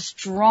has just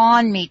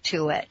drawn me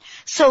to it.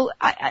 So,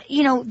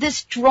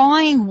 this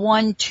drawing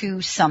one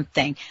to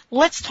something,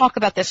 let's talk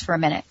about this for a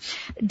minute.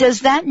 Does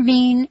that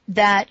mean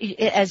that,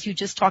 as you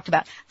just talked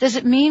about, does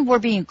it mean we're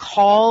being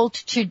called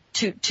to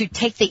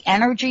take the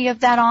energy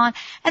of that on?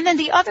 And then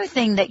the other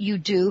thing that you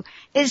do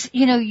is,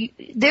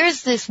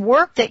 there's this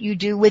work that you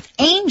do with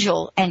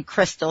angel and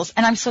crystals,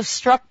 and I'm so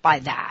struck by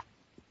that.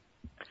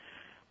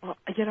 Well,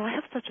 I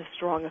have such a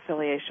strong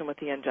affiliation with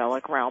the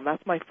angelic realm.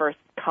 That's my first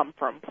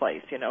come-from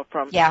place,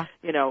 from,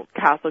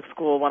 Catholic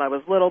school when I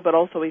was little, but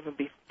also even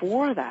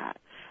before that.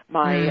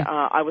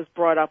 I was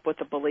brought up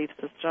with a belief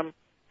system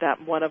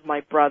that one of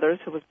my brothers,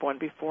 who was born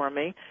before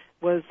me,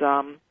 was,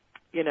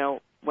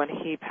 when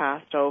he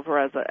passed over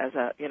as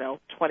a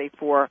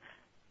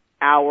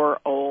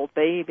 24-hour-old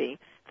baby,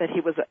 that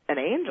he was an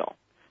angel.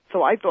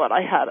 So I thought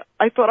I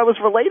was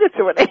related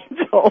to an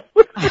angel.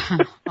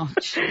 Oh,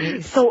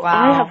 jeez. So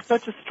wow. I have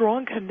such a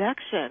strong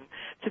connection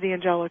to the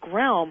angelic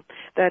realm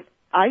that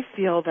I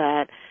feel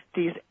that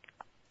these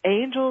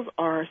angels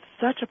are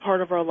such a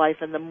part of our life,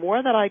 and the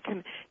more that I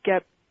can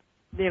get,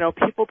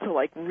 people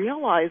to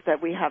realize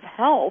that we have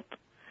help,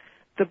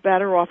 the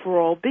better off we'll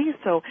all be.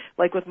 So,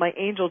 with my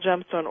angel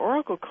gemstone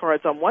oracle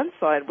cards, on one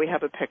side we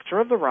have a picture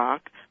of the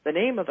rock, the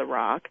name of the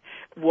rock,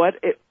 what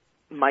it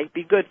might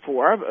be good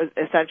for,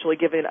 essentially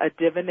giving a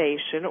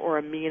divination or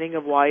a meaning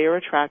of why you're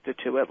attracted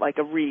to it, like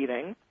a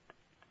reading.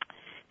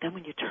 Then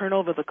when you turn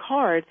over the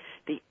card,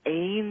 the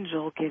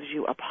angel gives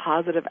you a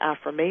positive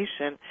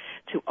affirmation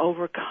to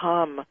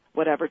overcome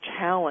whatever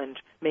challenge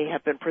may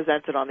have been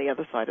presented on the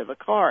other side of the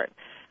card,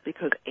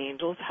 because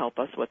angels help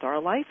us with our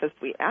life if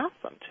we ask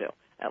them to.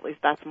 At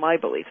least that's my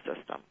belief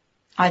system.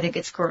 I think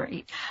it's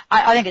great.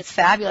 I think it's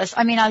fabulous.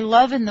 I mean, I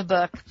love in the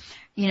book,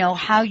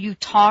 how you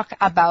talk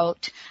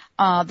about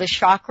the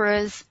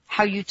chakras,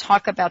 how you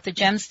talk about the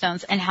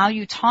gemstones, and how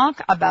you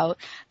talk about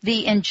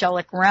the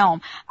angelic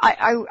realm.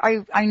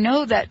 I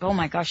know that, oh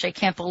my gosh, I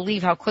can't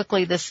believe how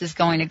quickly this is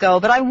going to go,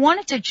 but I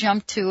wanted to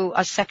jump to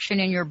a section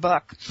in your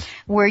book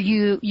where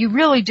you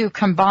really do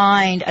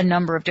combine a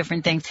number of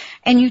different things.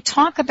 And you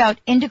talk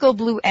about indigo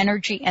blue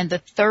energy and the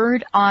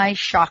third eye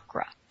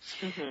chakra.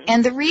 Mm-hmm.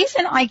 And the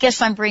reason I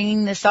guess I'm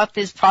bringing this up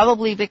is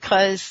probably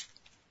because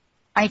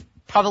I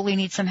probably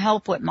need some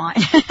help with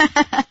mine.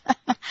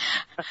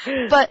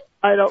 But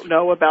I don't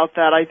know about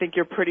that. I think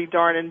you're pretty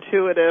darn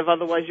intuitive.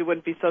 Otherwise, you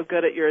wouldn't be so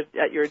good at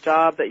your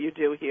job that you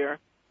do here.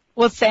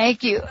 Well,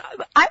 thank you.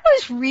 I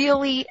was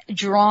really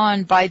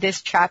drawn by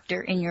this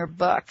chapter in your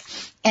book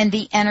and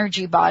the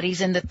energy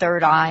bodies in the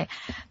third eye.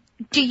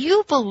 Do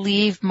you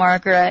believe,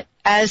 Margaret,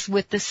 as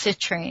with the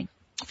citrine,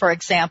 for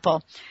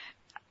example,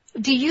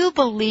 do you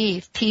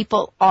believe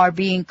people are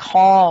being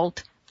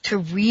called to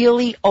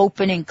really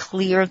open and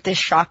clear this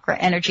chakra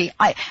energy?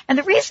 And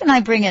the reason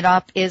I bring it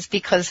up is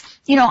because,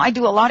 I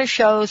do a lot of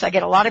shows, I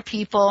get a lot of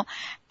people,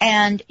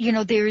 and,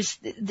 there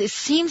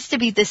seems to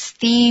be this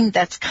theme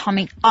that's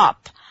coming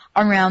up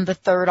around the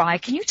third eye.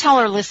 Can you tell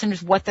our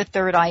listeners what the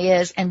third eye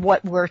is and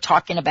what we're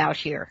talking about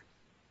here?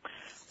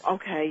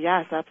 Okay,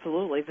 yes,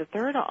 absolutely. The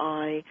third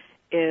eye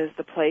is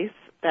the place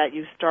that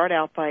you start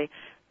out by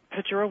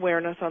put your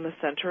awareness on the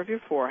center of your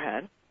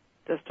forehead,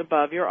 just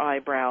above your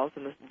eyebrows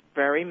in the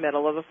very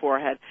middle of the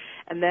forehead.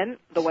 And then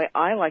the way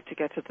I like to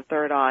get to the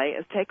third eye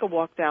is take a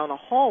walk down a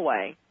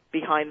hallway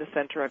behind the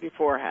center of your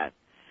forehead.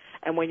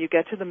 And when you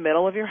get to the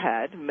middle of your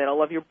head,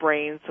 middle of your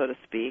brain, so to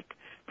speak,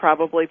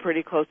 probably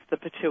pretty close to the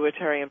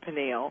pituitary and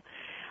pineal,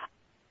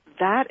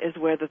 that is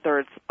where the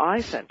third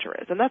eye center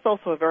is. And that's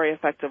also a very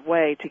effective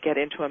way to get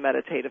into a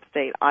meditative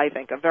state, I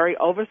think. A very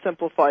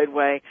oversimplified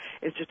way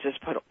is to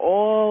just put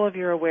all of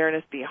your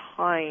awareness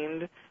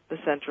behind the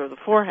center of the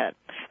forehead.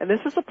 And this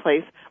is a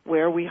place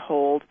where we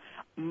hold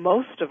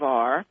most of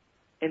our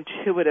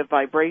intuitive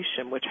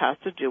vibration, which has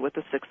to do with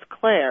the 6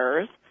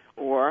 clairs,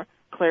 or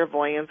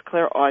clairvoyance,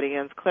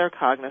 clairaudience,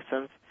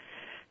 claircognizance,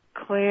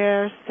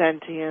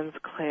 clairsentience,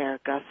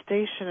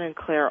 clairgustation, and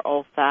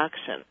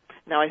clairolfaction.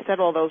 Now, I said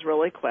all those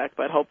really quick,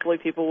 but hopefully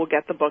people will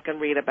get the book and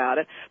read about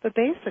it. But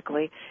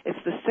basically, it's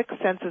the 6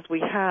 senses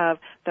we have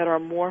that are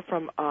more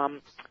from,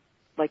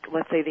 like,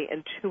 let's say, the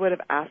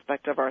intuitive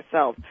aspect of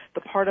ourselves,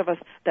 the part of us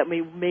that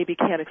we maybe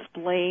can't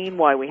explain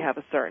why we have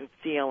a certain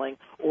feeling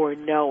or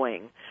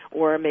knowing,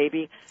 or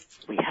maybe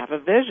we have a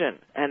vision,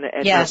 and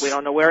yes. we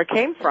don't know where it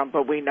came from,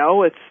 but we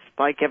know it's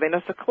by giving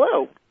us a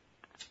clue.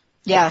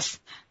 Yes.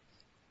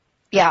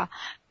 Yeah.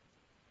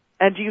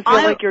 And do you feel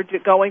like you're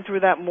going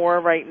through that more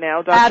right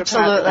now, Dr.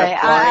 Absolutely.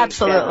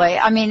 Absolutely.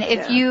 Yeah. I mean,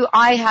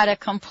 I had a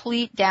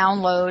complete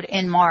download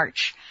in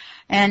March.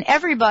 And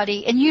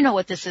everybody, and you know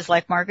what this is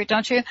like, Margaret,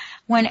 don't you?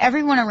 When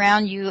everyone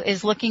around you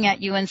is looking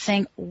at you and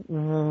saying,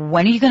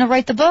 when are you going to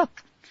write the book?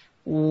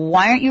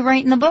 Why aren't you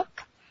writing the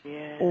book?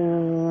 Yeah.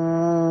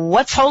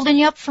 What's holding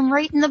you up from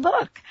writing the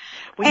book?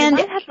 Well, you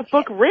might have the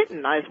book written,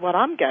 is what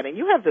I'm getting.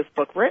 You have this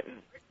book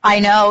written. I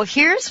know.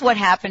 Here's what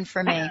happened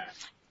for me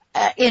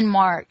in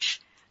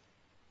March.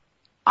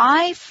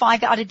 I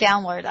got a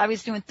download. I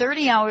was doing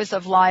 30 hours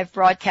of live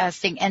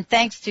broadcasting, and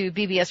thanks to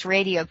BBS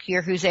Radio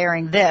here, who's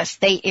airing this,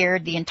 they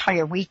aired the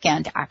entire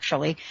weekend,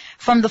 actually,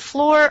 from the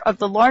floor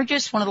of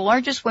one of the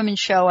largest women's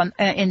show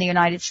in the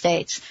United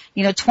States,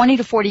 20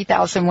 to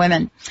 40,000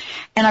 women.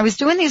 And I was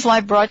doing these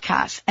live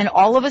broadcasts, and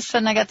all of a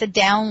sudden I got the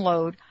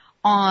download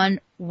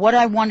on what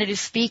I wanted to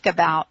speak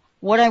about,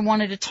 what I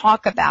wanted to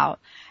talk about.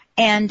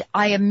 And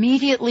I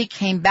immediately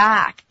came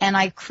back and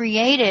I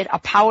created a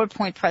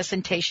PowerPoint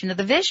presentation of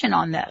the vision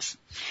on this.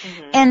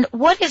 Mm-hmm. And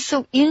what is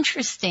so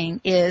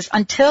interesting is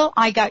until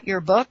I got your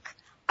book,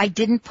 I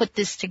didn't put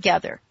this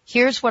together.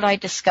 Here's what I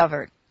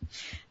discovered.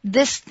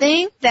 This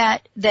thing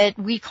that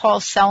we call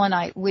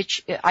selenite,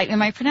 which,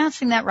 am I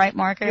pronouncing that right,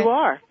 Margaret? You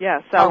are, yeah,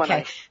 selenite.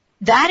 Okay.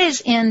 That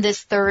is in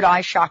this third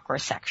eye chakra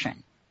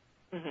section.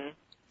 Mm-hmm.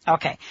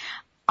 Okay.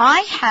 I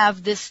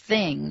have this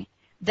thing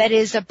that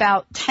is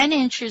about 10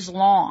 inches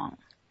long,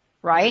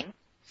 right?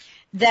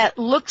 Mm-hmm. That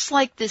looks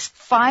like this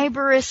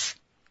fibrously,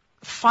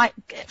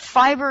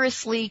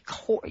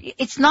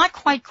 it's not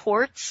quite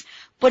quartz,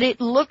 but it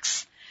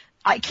looks,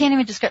 I can't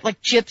even describe, like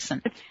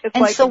gypsum. It's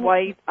like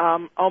white,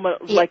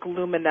 almost like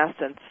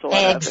luminescence sort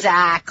of.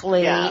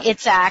 Exactly, yeah.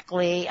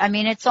 Exactly. I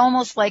mean, it's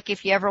almost like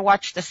if you ever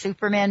watch the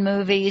Superman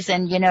movies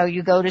and,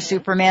 you go to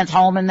Superman's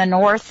home in the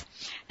north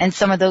and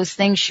some of those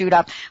things shoot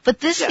up. But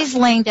this is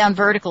laying down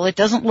vertical. It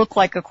doesn't look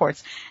like a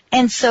quartz.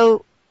 And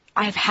so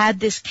I've had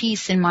this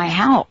piece in my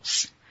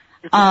house.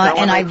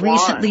 And I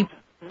recently,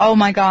 oh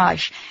my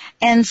gosh.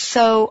 And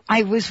so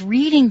I was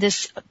reading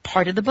this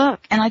part of the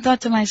book and I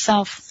thought to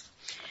myself,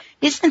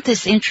 isn't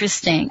this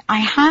interesting? I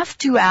have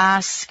to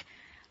ask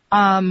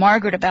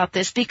Margaret about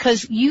this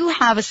because you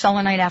have a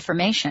selenite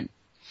affirmation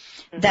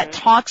that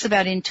talks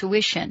about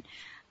intuition.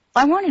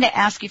 I wanted to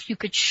ask if you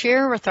could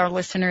share with our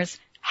listeners,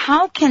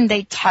 how can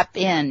they tap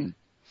in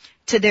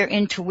to their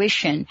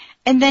intuition,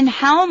 and then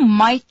how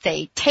might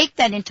they take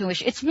that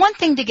intuition? It's one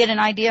thing to get an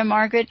idea,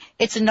 Margaret.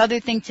 It's another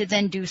thing to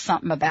then do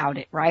something about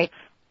it, right?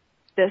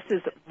 This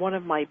is one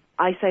of I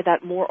say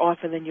that more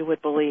often than you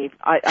would believe.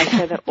 I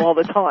say that all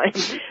the time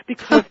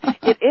because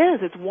it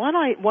is. It's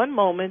one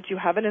moment you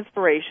have an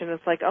inspiration.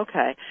 It's like,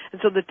 okay.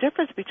 And so the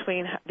difference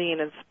between being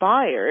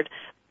inspired,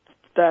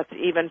 that's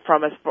even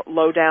from as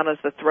low down as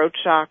the throat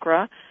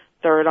chakra,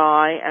 third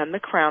eye, and the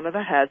crown of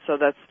the head. So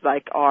that's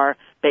like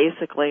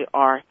basically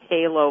our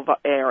halo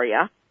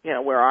area,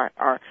 where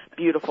our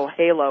beautiful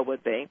halo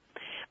would be.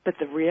 But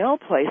the real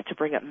place to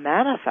bring it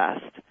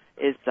manifest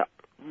is the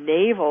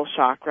navel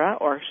chakra,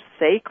 or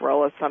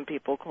sacral as some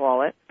people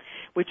call it,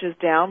 which is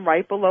down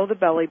right below the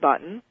belly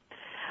button,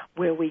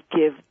 where we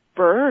give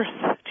birth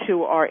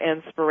to our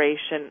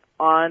inspiration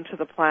onto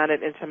the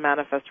planet into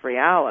manifest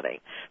reality.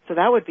 So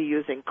that would be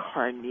using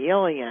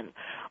carnelian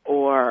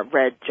or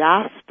red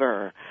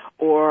jasper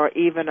or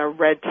even a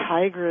red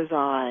tiger's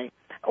eye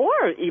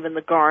or even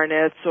the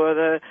garnets or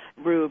the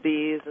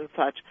rubies and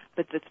such,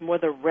 but it's more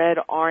the red,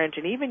 orange,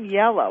 and even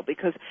yellow,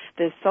 because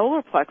the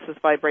solar plexus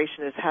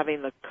vibration is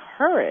having the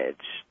courage,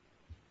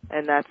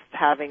 and that's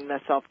having the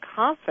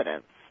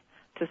self-confidence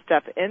to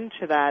step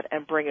into that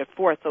and bring it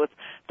forth. So it's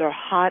the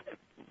hot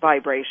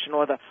vibration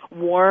or the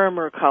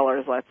warmer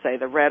colors, let's say,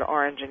 the red,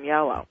 orange, and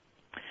yellow.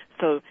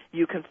 So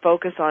you can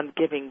focus on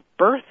giving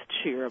birth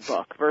to your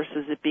book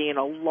versus it being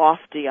a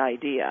lofty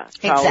idea.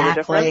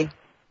 Exactly.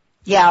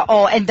 Yeah,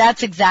 and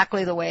that's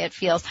exactly the way it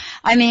feels.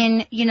 I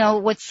mean,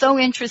 what's so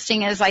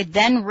interesting is I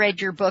then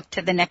read your book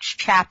to the next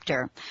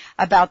chapter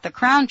about the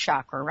crown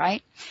chakra,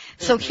 right?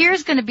 Mm-hmm. So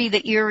here's going to be the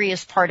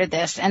eeriest part of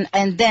this, and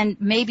then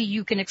maybe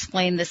you can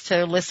explain this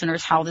to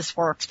listeners how this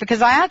works,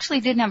 because I actually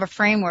didn't have a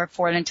framework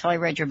for it until I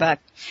read your book.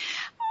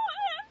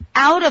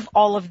 Out of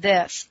all of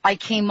this, I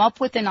came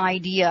up with an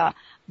idea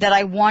that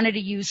I wanted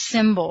to use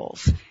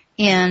symbols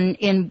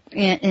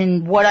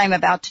in what I'm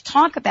about to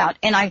talk about.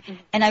 And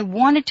I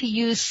wanted to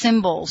use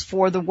symbols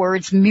for the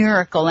words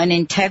miracle and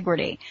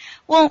integrity.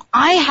 Well,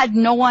 I had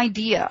no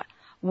idea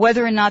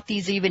whether or not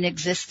these even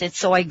existed,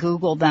 so I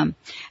Googled them.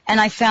 And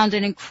I found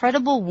an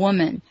incredible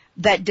woman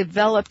that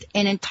developed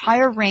an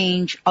entire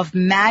range of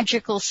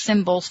magical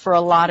symbols for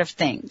a lot of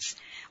things.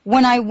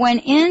 When I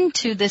went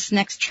into this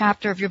next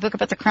chapter of your book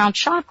about the crown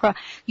chakra,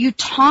 you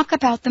talk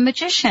about the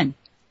magician.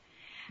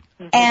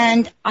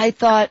 And I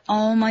thought,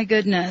 oh my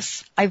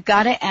goodness, I've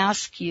got to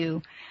ask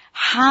you,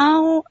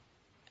 how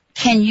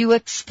can you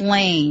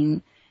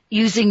explain,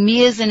 using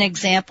me as an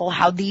example,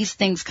 how these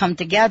things come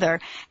together?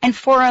 And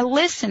for our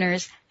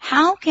listeners,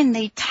 how can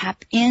they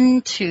tap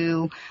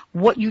into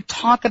what you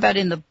talk about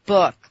in the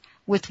book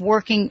with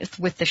working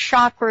with the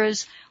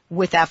chakras,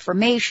 with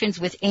affirmations,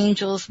 with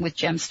angels, with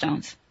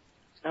gemstones?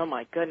 Oh,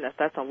 my goodness.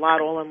 That's a lot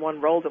all in one,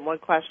 rolled in one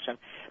question.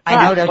 But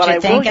I know, don't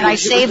you think? And I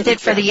saved it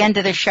for the end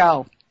of the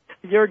show.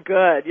 You're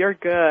good. You're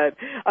good.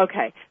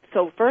 Okay.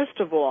 So first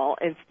of all,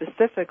 and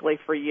specifically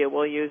for you,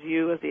 we'll use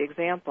you as the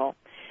example.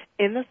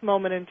 In this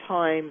moment in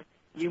time,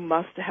 you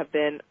must have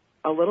been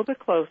a little bit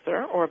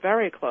closer or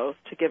very close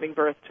to giving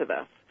birth to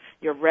this.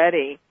 You're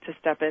ready to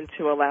step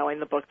into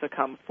allowing the book to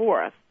come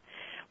forth.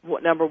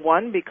 Number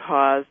one,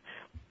 because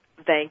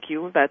thank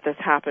you that this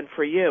happened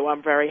for you.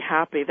 I'm very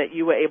happy that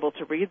you were able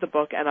to read the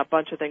book and a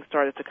bunch of things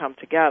started to come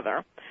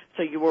together.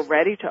 So you were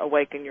ready to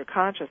awaken your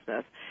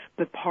consciousness.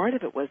 But part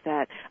of it was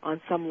that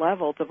on some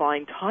level,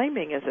 divine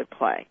timing is at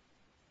play.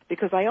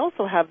 Because I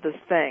also have this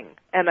thing,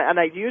 and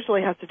I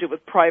usually have to do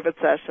with private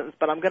sessions,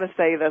 but I'm going to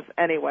say this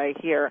anyway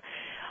here.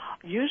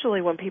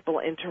 Usually when people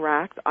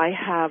interact, I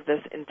have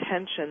this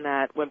intention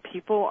that when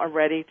people are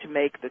ready to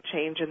make the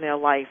change in their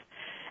life,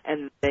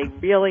 and they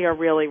really are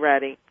really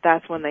ready,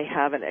 that's when they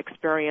have an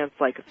experience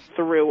like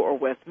through or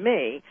with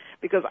me,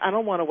 because I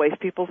don't want to waste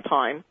people's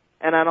time,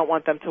 and I don't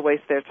want them to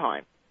waste their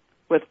time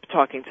with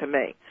talking to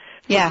me.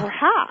 Yeah. So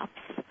perhaps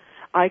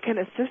I can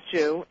assist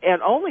you,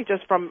 and only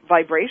just from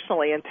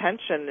vibrationally,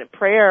 intention,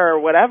 prayer, or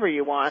whatever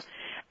you want,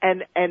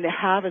 and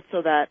have it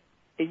so that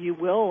you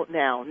will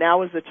now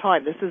is the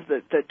time. This is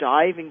the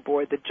diving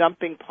board, the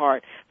jumping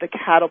part, the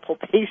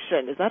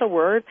catapultation. Is that a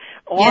word?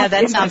 Yeah,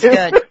 that sounds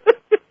good.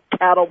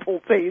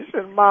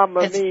 Catapultation,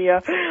 mamma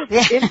mia,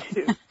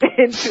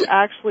 into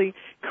actually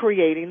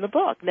creating the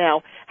book.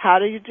 Now, how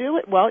do you do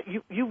it? Well,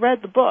 you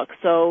read the book,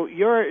 so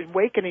you're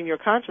awakening your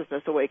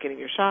consciousness, awakening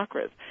your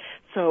chakras.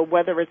 So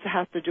whether it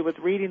has to do with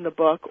reading the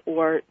book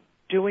or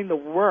doing the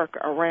work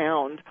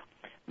around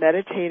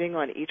meditating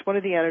on each one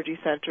of the energy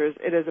centers,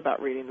 it is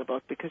about reading the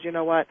book, because you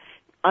know what?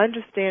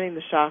 Understanding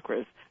the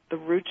chakras, the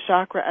root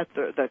chakra at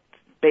the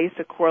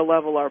basic core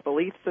level, our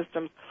belief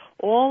systems,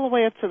 all the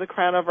way up to the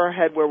crown of our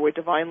head where we're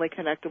divinely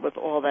connected with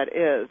all that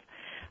is,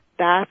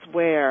 that's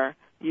where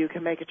you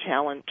can make a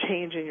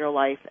change in your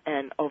life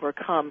and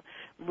overcome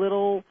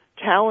little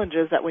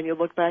challenges that when you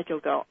look back you'll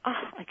go,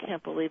 I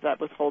can't believe that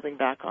was holding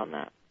back on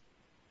that.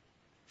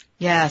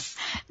 Yes.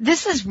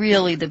 This is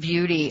really the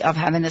beauty of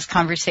having this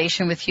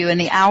conversation with you,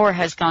 and the hour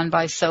has gone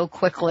by so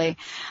quickly.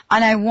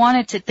 And I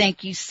wanted to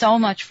thank you so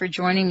much for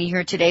joining me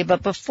here today.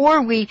 But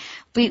before we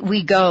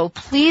go,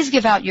 please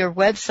give out your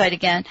website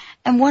again.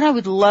 And what I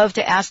would love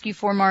to ask you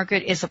for,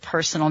 Margaret, is a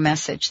personal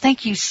message.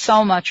 Thank you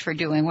so much for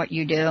doing what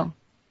you do.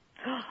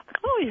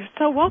 Oh, you're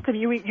so welcome.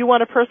 You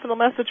want a personal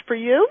message for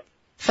you?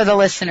 For the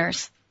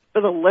listeners.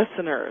 For the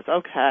listeners.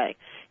 Okay.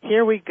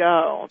 Here we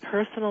go.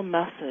 Personal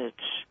message.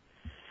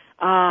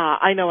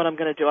 I know what I'm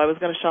going to do. I was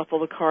going to shuffle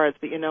the cards,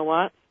 but you know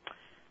what?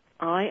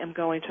 I am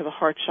going to the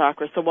heart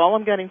chakra. So while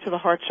I'm getting to the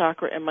heart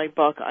chakra in my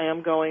book, I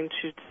am going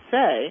to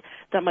say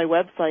that my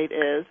website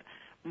is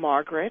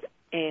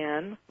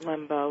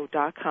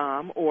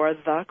margaretannlembo.com or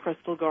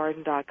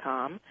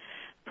thecrystalgarden.com.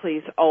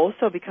 Please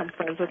also become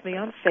friends with me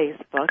on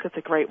Facebook. It's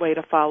a great way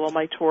to follow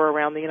my tour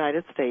around the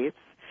United States.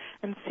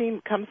 And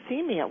come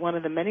see me at one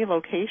of the many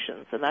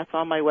locations, and that's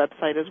on my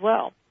website as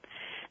well.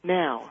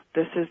 Now,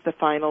 this is the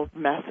final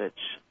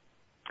message.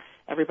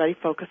 Everybody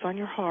focus on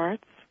your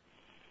hearts.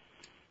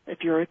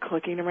 If you're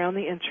clicking around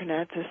the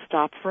internet, just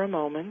stop for a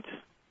moment.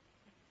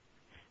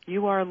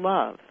 You are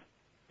love.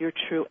 Your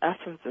true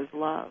essence is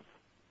love.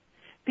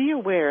 Be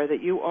aware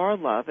that you are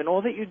love, and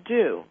all that you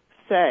do,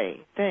 say,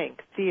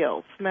 think,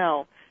 feel,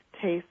 smell,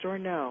 taste, or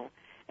know,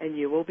 and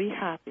you will be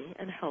happy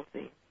and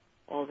healthy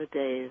all the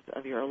days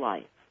of your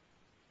life.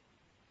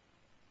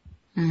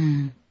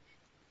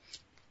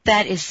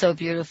 That is so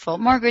beautiful.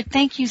 Margaret,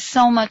 thank you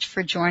so much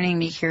for joining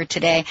me here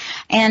today.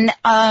 And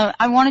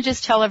I want to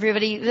just tell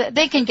everybody that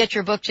they can get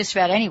your book just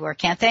about anywhere,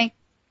 can't they?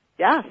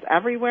 Yes,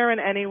 everywhere and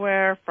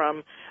anywhere,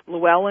 from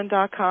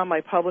Llewellyn.com,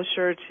 my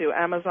publisher, to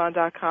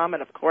Amazon.com,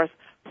 and of course,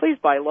 please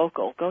buy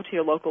local. Go to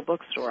your local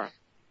bookstore.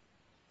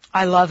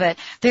 I love it.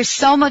 There's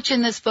so much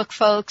in this book,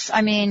 folks.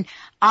 I mean,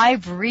 I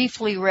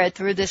briefly read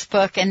through this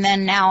book, and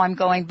then now I'm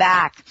going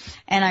back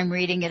and I'm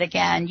reading it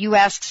again. You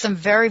asked some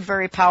very,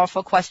 very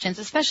powerful questions,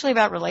 especially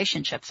about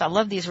relationships. I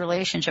love these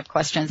relationship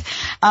questions.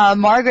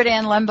 Margaret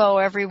and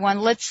Lembo, everyone,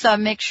 let's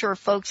make sure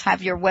folks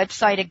have your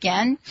website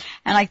again.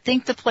 And I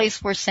think the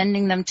place we're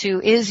sending them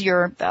to is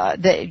your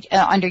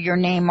under your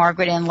name,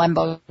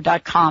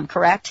 margaretandlembo.com,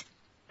 correct?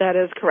 That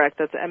is correct.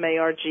 That's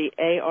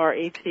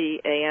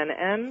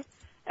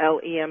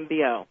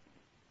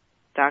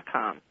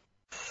MargaretAnLembo.com.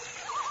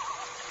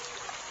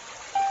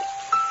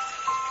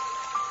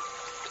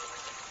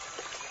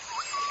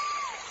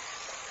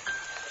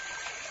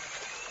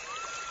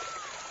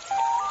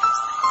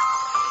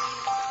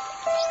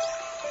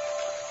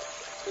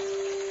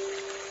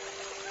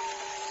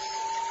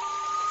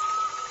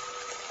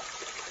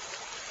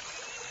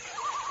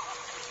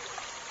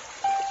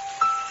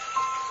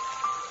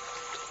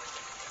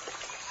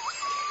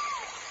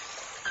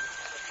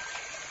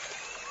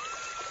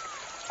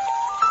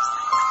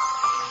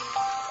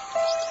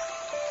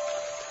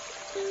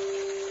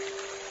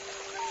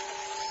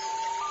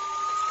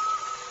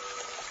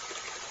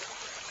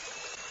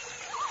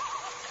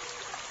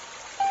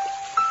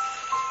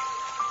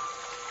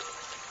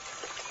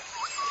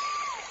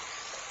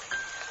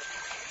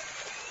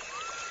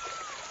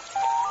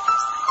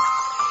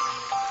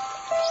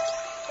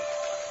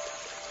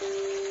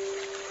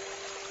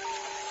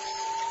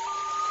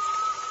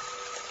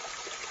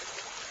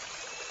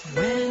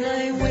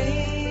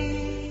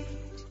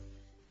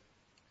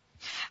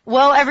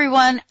 Well,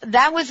 everyone,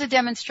 that was a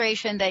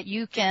demonstration that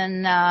you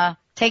can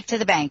take to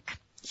the bank,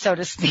 so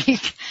to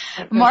speak.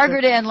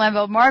 Margaret and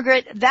Lembo.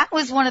 Margaret, that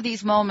was one of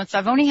these moments.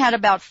 I've only had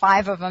about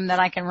 5 of them that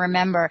I can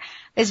remember.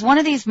 Is one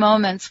of these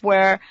moments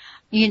where,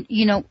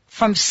 you know,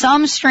 from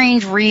some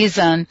strange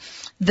reason,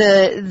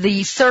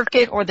 the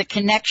circuit or the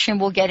connection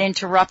will get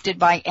interrupted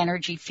by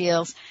energy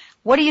fields.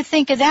 What do you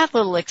think of that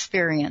little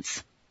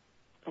experience?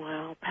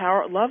 Well,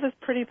 love is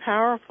pretty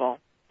powerful.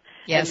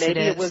 Yes, and maybe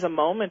it is. It was a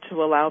moment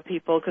to allow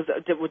people, because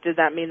did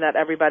that mean that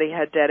everybody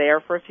had dead air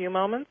for a few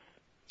moments?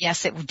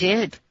 Yes, it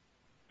did.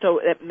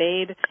 So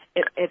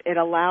it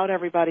allowed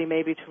everybody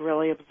maybe to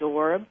really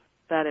absorb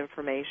that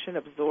information,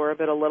 absorb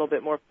it a little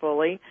bit more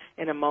fully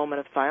in a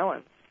moment of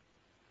silence.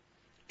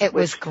 It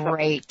was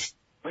great.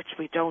 Which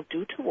we don't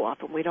do too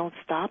often. We don't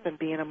stop and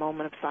be in a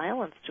moment of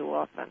silence too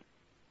often.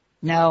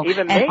 No.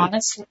 Even me. And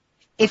honestly,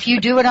 if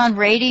you do it on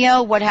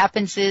radio, what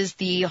happens is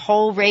the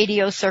whole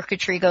radio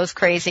circuitry goes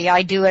crazy.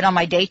 I do it on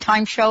my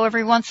daytime show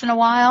every once in a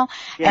while,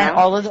 and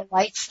all of the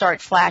lights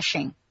start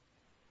flashing.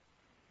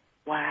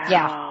 Wow.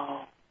 Yeah.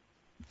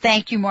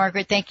 Thank you,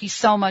 Margaret. Thank you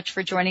so much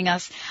for joining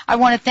us. I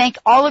want to thank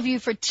all of you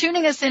for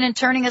tuning us in and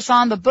turning us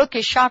on. The book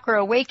is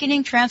Chakra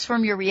Awakening,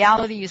 Transform Your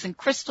Reality Using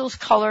Crystals,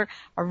 Color,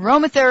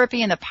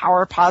 Aromatherapy, and the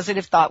Power of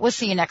Positive Thought. We'll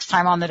see you next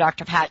time on the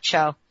Dr. Pat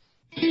Show.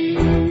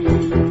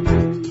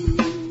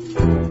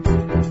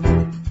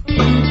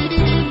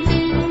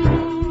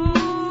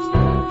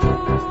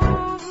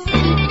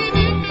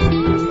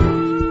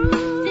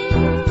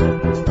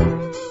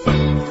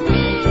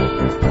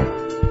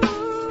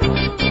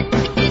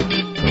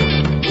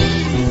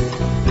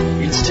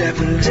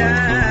 Stepping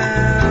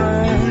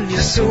down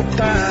your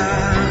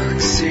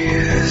soapbox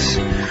is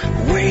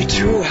way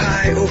too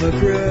high,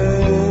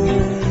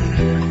 overgrown,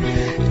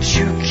 that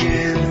you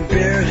can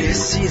barely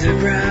see the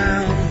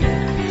ground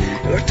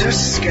or touch the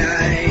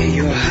sky.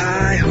 Your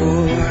high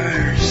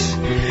horse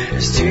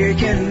has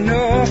taken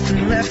off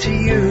and left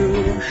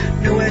you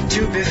nowhere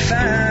to be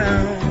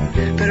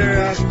found.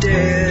 Better off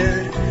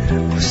dead,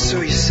 or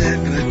so you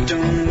said, but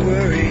don't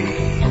worry,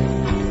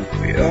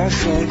 we all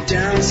fall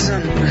down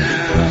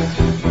somehow.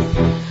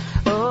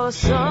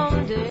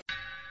 Someday.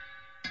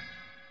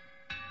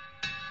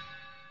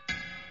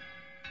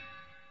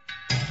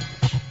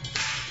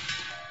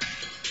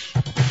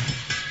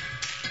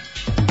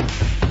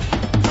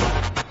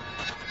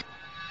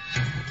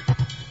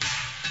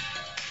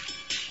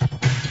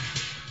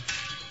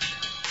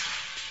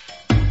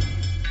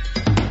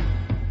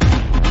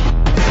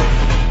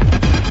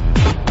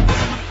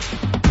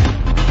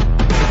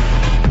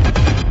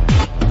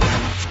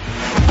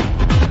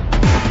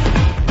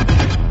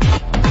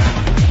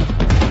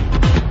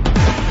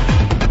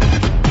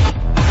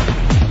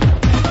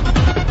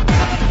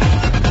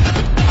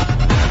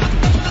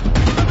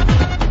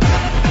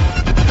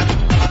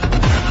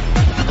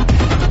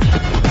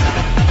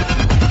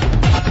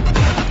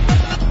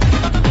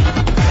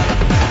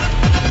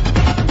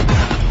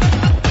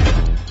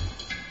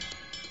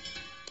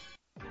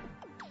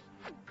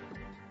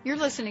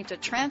 Listening to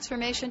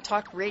Transformation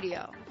Talk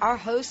Radio. Our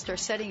hosts are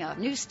setting a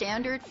new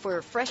standard for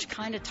a fresh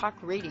kind of talk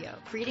radio,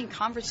 creating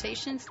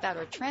conversations that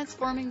are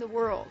transforming the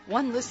world,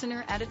 one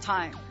listener at a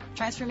time.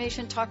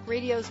 Transformation Talk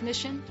Radio's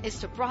mission is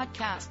to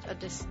broadcast a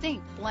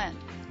distinct blend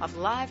of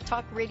live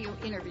talk radio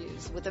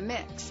interviews with a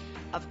mix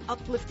of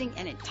uplifting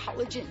and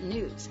intelligent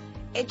news,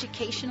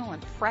 educational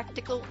and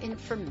practical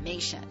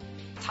information.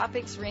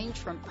 Topics range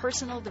from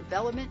personal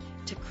development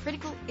to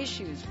critical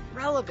issues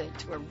relevant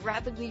to a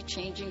rapidly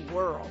changing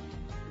world.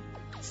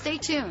 Stay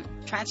tuned.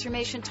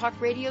 Transformation Talk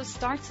Radio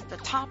starts at the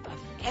top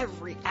of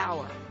every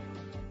hour.